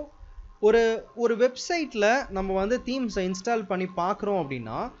 ஸோ ஒரு வெப்சைட்டில் நம்ம வந்து தீம்ஸை இன்ஸ்டால் பண்ணி பார்க்குறோம்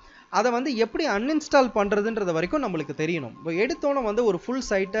அப்படின்னா அதை வந்து எப்படி அன்இன்ஸ்டால் பண்ணுறதுன்றது வரைக்கும் நம்மளுக்கு தெரியணும். இப்போ எடுத்தோன்னே வந்து ஒரு ஃபுல்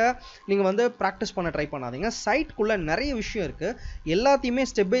சைட்டை நீங்கள் வந்து ப்ராக்டிஸ் பண்ண ட்ரை பண்ணாதீங்க. சைட்டுக்குள்ளே நிறைய விஷயம் இருக்குது. எல்லாத்தையுமே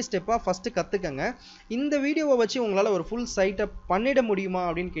ஸ்டெப் பை ஸ்டெப்பாக ஃபஸ்ட்டு கற்றுக்கங்க. இந்த வீடியோவை வச்சு உங்களால் ஒரு ஃபுல் சைட்டை பண்ணிட முடியுமா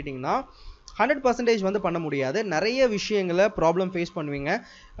அப்படின்னு கேட்டிங்கன்னா 100% வந்து பண்ண முடியாது. நிறைய விஷயங்களை ப்ராப்ளம் ஃபேஸ் பண்ணுவீங்க.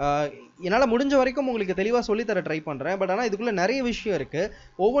 என்னால் முடிஞ்ச வரைக்கும் உங்களுக்கு தெளிவாக சொல்லித்தர ட்ரை பண்ணுறேன். பட் ஆனால் இதுக்குள்ளே நிறைய விஷயம் இருக்குது.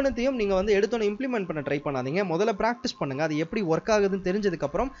 ஒவ்வொன்றுத்தையும் நீங்கள் வந்து எடுத்தோன்னே இம்ப்ளிமெண்ட் பண்ண ட்ரை பண்ணாதீங்க. முதல்ல ப்ராக்டிஸ் பண்ணுங்கள். அது எப்படி ஒர்க் ஆகுதுன்னு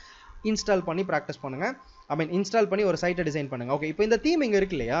தெரிஞ்சதுக்கப்புறம் இன்ஸ்டால் பண்ணி ப்ராக்டிஸ் பண்ணுங்கள். இன்ஸ்டால் பண்ணி ஒரு சைட்டை டிசைன் பண்ணுங்கள். ஓகே, இப்போ இந்த தீம் இங்கே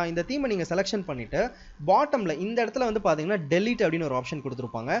இருக்கு இல்லையா, இந்த தீமை நீங்கள் செலெக்ஷன் பண்ணிவிட்டு பாட்டமில் இந்த இடத்துல வந்து பார்த்தீங்கன்னா டெலீட் அப்படின்னு ஒரு ஆப்ஷன்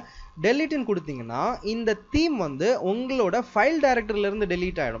கொடுத்துருப்பாங்க. டெலீட்னு கொடுத்தீங்கன்னா இந்த தீம் வந்து உங்களோட ஃபைல் டைரக்டரியிலேருந்து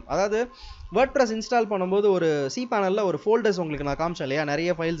டெலீட் ஆகிடும். அதாவது வேர்ட்ப்ரெஸ் இன்ஸ்டால் பண்ணும்போது ஒரு சி பேனலில் ஒரு ஃபோல்டர்ஸ் உங்களுக்கு நான் காமிச்சேன் இல்லையா,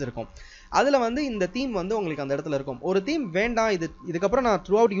 நிறைய ஃபைல்ஸ் இருக்கும். அதில் வந்து இந்த தீம் வந்து உங்களுக்கு அந்த இடத்துல இருக்கும். ஒரு தீம் வேண்டாம், இதுக்கப்புறம் நான்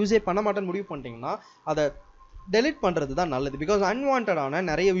த்ரூ அவுட் யூஸே பண்ண மாட்டேன்னு முடிவு பண்ணிட்டீங்கன்னா அதை டெலிட் பண்ணுறது தான் நல்லது. பிகாஸ் அன்வான்டான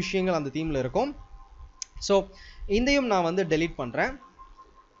நிறைய விஷயங்கள் அந்த தீமில் இருக்கும். ஸோ இதையும் நான் வந்து டெலீட் பண்ணுறேன்.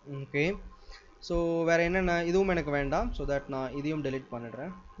 ஓகே, ஸோ வேறு என்னென்ன இதுவும் எனக்கு வேண்டாம். ஸோ தட் நான் இதையும் டெலிட்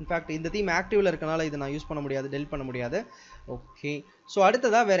பண்ணிடுறேன். இன்ஃபேக்ட் இந்த தீம் ஆக்டிவில் இருக்கனால இதை நான் யூஸ் பண்ண முடியாது, டெலிட் பண்ண முடியாது. ஓகே, ஸோ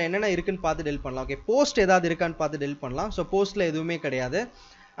அடுத்ததாக வேறு என்னென்ன இருக்குன்னு பார்த்து டெலிட் பண்ணலாம். ஓகே, போஸ்ட் ஏதாவது இருக்கான்னு பார்த்து டெலிட் பண்ணலாம். ஸோ போஸ்ட்டில் எதுவுமே கிடையாது.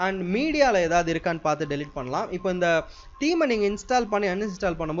 அண்ட் மீடியாவில் ஏதாவது இருக்கான்னு பார்த்து டெலிட் பண்ணலாம். இப்போ இந்த தீமை நீங்கள் இன்ஸ்டால் பண்ணி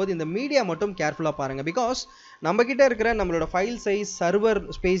அன்இன்ஸ்டால் பண்ணும்போது இந்த மீடியா மட்டும் கேர்ஃபுல்லாக பாருங்கள். பிகாஸ் நம்மக்கிட்ட இருக்கிற நம்மளோட ஃபைல் சைஸ் சர்வர்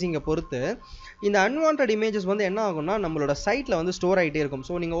ஸ்பேஸிங்கை பொறுத்து இந்த அன்வான்ட் இமேஜஸ் வந்து என்ன ஆகும்னா நம்மளோட சைட்டில் வந்து ஸ்டோர் ஆகிட்டே இருக்கும்.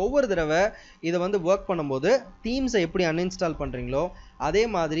 ஸோ நீங்கள் ஒவ்வொரு தடவை இதை வந்து ஒர்க் பண்ணும்போது தீம்ஸை எப்படி அன்இன்ஸ்டால் பண்ணுறீங்களோ அதே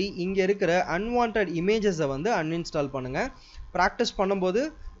மாதிரி இங்கே இருக்கிற அன்வான்ட் இமேஜஸை வந்து அன்இன்ஸ்டால் பண்ணுங்கள். ப்ராக்டிஸ் பண்ணும்போது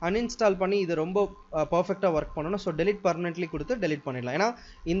அன்இன்ஸ்டால் பண்ணி இது ரொம்ப பர்ஃபெக்டாக ஒர்க் பண்ணணும். ஸோ டெலிட் பர்மனெண்ட்லி கொடுத்து டெலிட் பண்ணிடலாம். ஏன்னா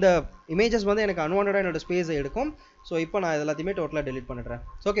இந்த இமேஜஸ் வந்து எனக்கு அன்வான்டாக என்னோட ஸ்பேஸை எடுக்கும். ஸோ இப்போ நான் எல்லாத்தையுமே டோட்டலாக டெலிட் பண்ணிடுறேன்.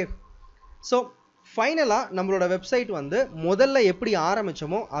 ஓகே, ஸோ ஃபைனலாக நம்மளோட வெப்சைட் வந்து முதல்ல எப்படி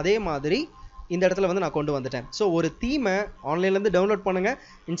ஆரம்பித்தோமோ அதே மாதிரி இந்த இடத்துல வந்து நான் கொண்டு வந்துட்டேன். ஸோ ஒரு தீமை ஆன்லைன்லேருந்து டவுன்லோட் பண்ணுங்கள்,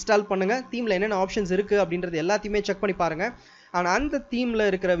 இன்ஸ்டால் பண்ணுங்கள், தீமில் என்னென்ன ஆப்ஷன்ஸ் இருக்குது அப்படின்றது எல்லாத்தையுமே செக் பண்ணி பாருங்கள். அண்ட் அந்த தீமில்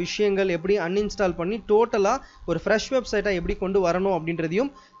இருக்கிற விஷயங்கள் எப்படி அன்இன்ஸ்டால் பண்ணி டோட்டலாக ஒரு ஃப்ரெஷ் வெப்சைட்டாக எப்படி கொண்டு வரணும்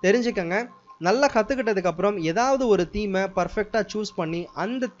அப்படின்றதையும் தெரிஞ்சுக்கங்க. நல்லா கற்றுக்கிட்டதுக்கப்புறம் ஏதாவது ஒரு தீமை பர்ஃபெக்டாக சூஸ் பண்ணி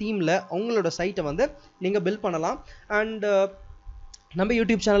அந்த தீமில் உங்களோட சைட்டை வந்து நீங்கள் பில்ட் பண்ணலாம். அண்ட் நம்ம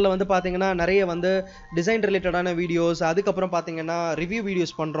யூடியூப் சேனலில் வந்து பார்த்தீங்கன்னா நிறைய வந்து டிசைன் ரிலேட்டடான வீடியோஸ், அதுக்கப்புறம் பார்த்தீங்கன்னா ரிவ்யூ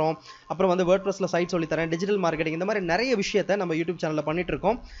வீடியோஸ் பண்ணுறோம். அப்புறம் வந்து வேர்ட்ப்ரெஸ்ஸில் சைட் சொல்லித்தரேன், டிஜிட்டல் மார்க்கெட்டிங், இந்த மாதிரி நிறைய விஷயத்தை நம்ம யூடியூப் சேனலில்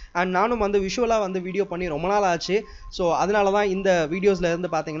பண்ணிகிட்ருக்கோம். அண்ட் நானும் வந்து விஷுவலாக வந்து வீடியோ பண்ணி ரொம்ப நாள் ஆச்சு. ஸோ அதனால தான் இந்த வீடியோஸில்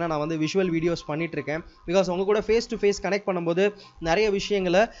இருந்து பார்த்தீங்கன்னா நான் வந்து விஷுவல் வீடியோஸ் பண்ணிகிட்ருக்கேன். பிகாஸ் உங்கள் கூட ஃபேஸ் டு ஃபேஸ் கனெக்ட் பண்ணும்போது நிறைய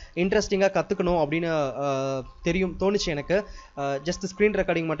விஷயங்களை இன்ட்ரெஸ்டிங்காக கற்றுக்கணும் அப்படின்னு தோணுச்சு எனக்கு. ஜஸ்ட் ஸ்க்ரீன்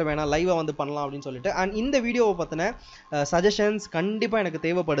ரெக்கார்டிங் மட்டும் வேணாம், லைவாக வந்து பண்ணலாம் அப்படின்னு சொல்லிட்டு. அண்ட் இந்த வீடியோவை பற்றின சஜஷன்ஸ் கண்டிப்பாக எனக்கு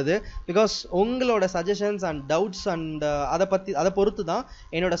தேவைப்படுது. பிகாஸ் உங்களோட சஜஷன்ஸ் அண்ட் டவுட்ஸ் அண்ட் அதை பொறுத்து தான்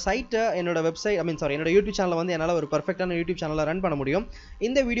என்னோட சைட்டை, என்னோட வெப்சைட் என்னோட யூடியூப் சேனலை வந்து என்னால் ஒரு பர்ஃபெக்டான யூடியூப் சேனலை ரன் பண்ண முடியும்.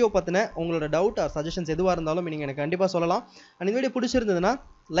 இந்த வீடியோ பற்றின உங்களோட டவுட் ஆர் சஜஷன்ஸ் எதுவாக இருந்தாலும் நீங்கள் எனக்கு கண்டிப்பாக சொல்லலாம். அண்ட் இந்த வீடியோ பிடிச்சிருந்ததுன்னா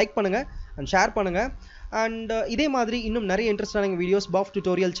லைக் பண்ணுங்கள் அண்ட் ஷேர் பண்ணுங்கள். அண்ட் இதே மாதிரி இன்னும் நிறைய இன்ட்ரெஸ்டான வீடியோஸ் பாஃப்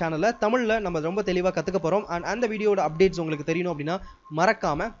டியூட்டோரியல் சேனலில் தமிழில் நம்ம ரொம்ப தெளிவாக கற்றுக்க போகிறோம். அண்ட் அந்த வீடியோட அப்டேட்ஸ் உங்களுக்கு தெரியணும் அப்படின்னா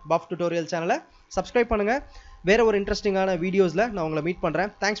மறக்காமல் பாஃப் டியூட்டோரியல் சேனலை சப்ஸ்கிரைப் பண்ணுங்கள். வேறு ஒரு இன்ட்ரெஸ்டிங்கான வீடியோஸில் நான் உங்களை மீட்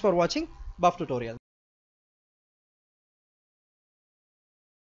பண்ணுறேன். தேங்க்ஸ் ஃபார் வாட்சிங் பாஃப் டியூட்டோரியல்.